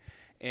providing.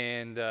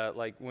 And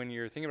like when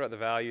you're thinking about the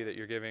value that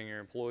you're giving your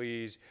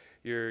employees,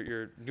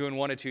 you're doing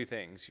one of two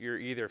things. You're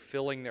either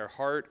filling their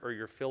heart or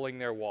you're filling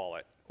their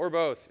wallet, or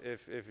both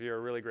if you're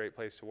a really great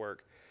place to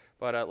work.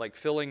 But like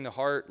filling the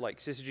heart, like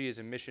Syzygy is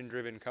a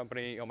mission-driven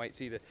company. You might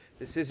see the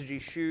Syzygy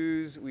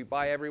shoes. We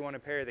buy everyone a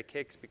pair of the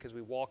kicks because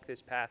we walk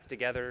this path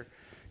together.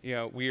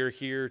 We are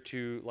here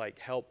to like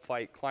help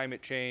fight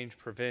climate change,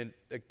 prevent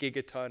a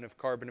gigaton of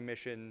carbon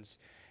emissions.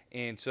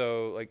 And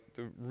so like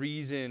the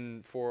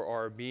reason for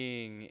our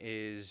being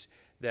is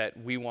that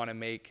we want to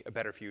make a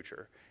better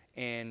future.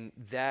 And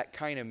that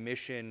kind of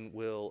mission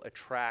will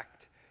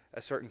attract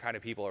a certain kind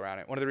of people around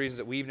it. One of the reasons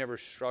that we've never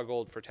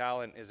struggled for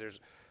talent is there's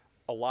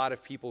a lot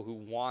of people who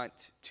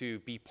want to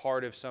be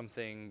part of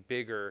something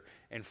bigger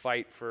and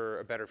fight for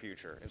a better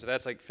future. And so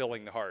that's like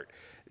filling the heart.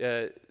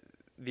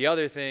 The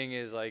other thing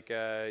is like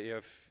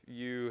if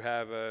you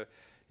have a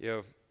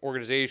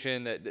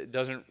organization that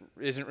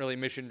isn't really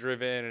mission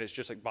driven and it's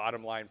just like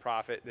bottom line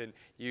profit, then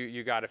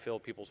you got to fill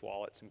people's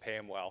wallets and pay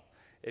them well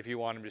if you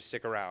want them to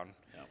stick around.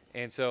 Yep.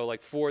 And so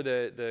like for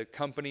the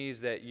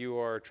companies that you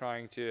are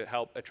trying to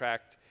help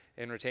attract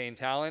and retain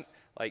talent,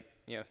 like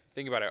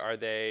think about it. Are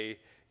they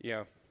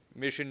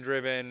mission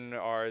driven?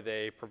 Are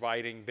they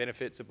providing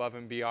benefits above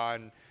and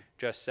beyond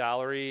just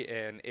salary?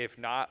 And if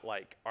not,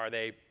 like are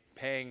they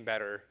paying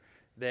better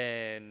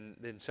than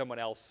someone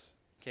else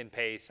can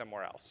pay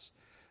somewhere else?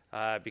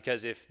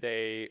 Because if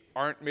they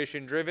aren't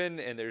mission driven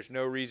and there's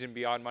no reason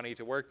beyond money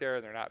to work there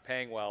and they're not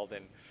paying well,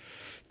 then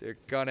they're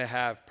gonna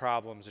have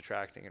problems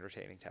attracting and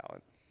retaining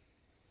talent.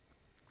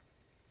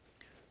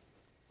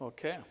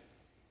 Okay.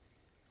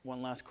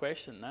 One last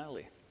question,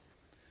 Natalie.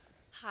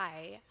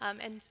 Hi,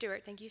 and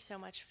Stuart, thank you so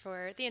much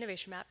for the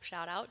Innovation Map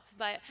shout outs.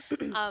 But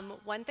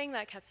one thing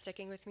that kept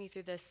sticking with me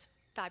through this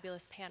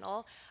fabulous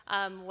panel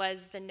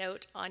was the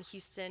note on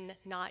Houston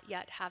not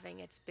yet having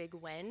its big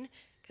win,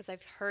 because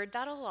I've heard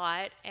that a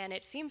lot, and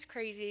it seems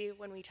crazy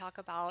when we talk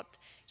about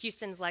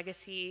Houston's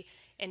legacy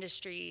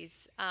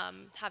industries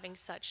having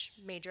such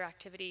major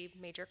activity,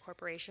 major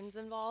corporations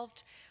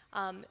involved.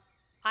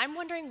 I'm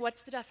wondering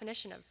what's the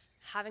definition of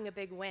having a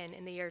big win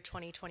in the year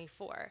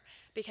 2024?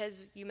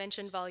 Because you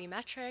mentioned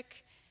volumetric,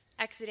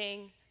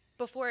 exiting,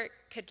 before it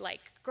could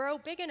like grow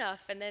big enough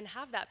and then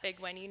have that big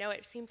win.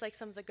 It seems like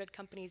some of the good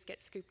companies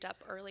get scooped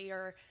up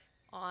earlier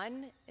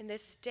on in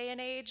this day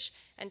and age,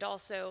 and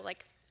also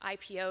like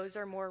IPOs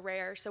are more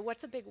rare. So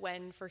what's a big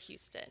win for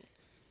Houston?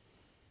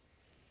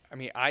 I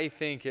mean, I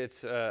think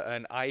it's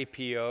an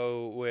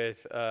IPO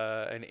with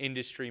an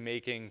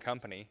industry-making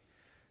company.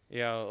 You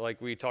know, like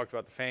we talked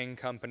about the FANG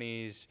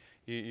companies,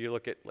 you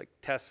look at like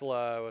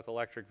Tesla with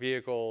electric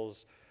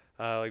vehicles,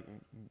 like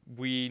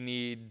we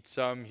need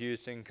some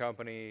Houston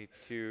company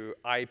to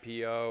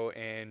IPO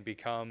and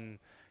become,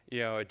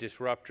 you know, a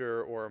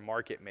disruptor or a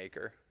market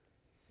maker.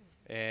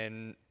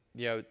 And,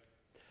 you know,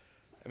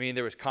 I mean,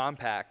 there was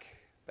Compaq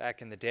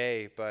back in the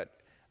day,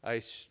 but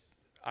I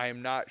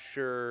am not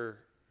sure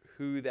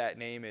who that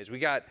name is. We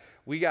got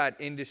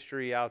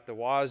industry out the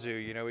wazoo,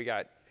 you know, we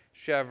got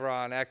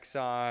Chevron,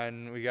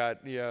 Exxon, we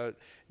got, you know,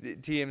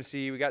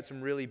 TMC, we got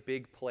some really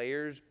big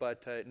players,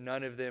 but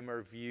none of them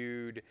are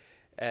viewed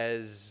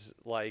as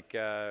like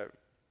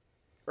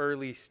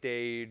early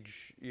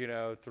stage, you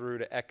know, through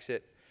to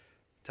exit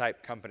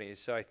type companies.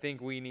 So I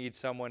think we need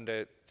someone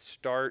to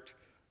start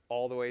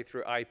all the way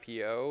through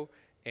IPO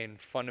and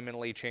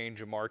fundamentally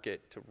change a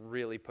market to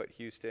really put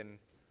Houston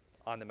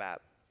on the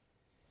map.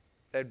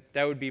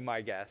 That would be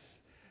my guess.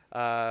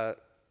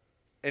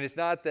 And it's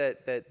not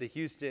that the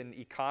Houston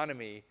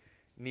economy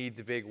needs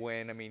a big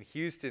win. I mean,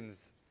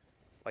 Houston's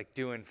like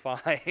doing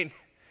fine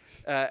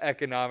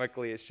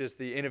economically. It's just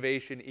the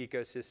innovation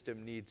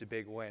ecosystem needs a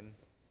big win.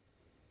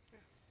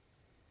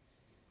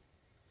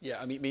 Yeah,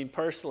 I mean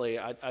personally,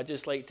 I'd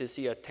just like to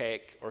see a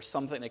tech or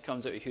something that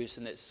comes out of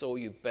Houston that's so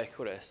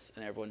ubiquitous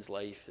in everyone's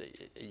life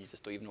that you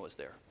just don't even know it's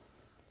there.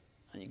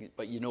 And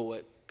but you know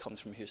it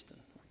comes from Houston,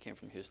 or came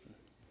from Houston.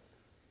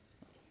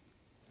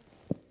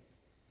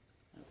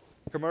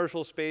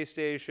 Commercial space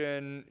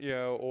station, you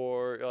know,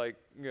 or like,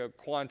 you know,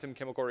 quantum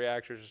chemical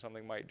reactors or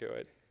something might do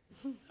it.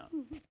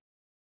 Yeah.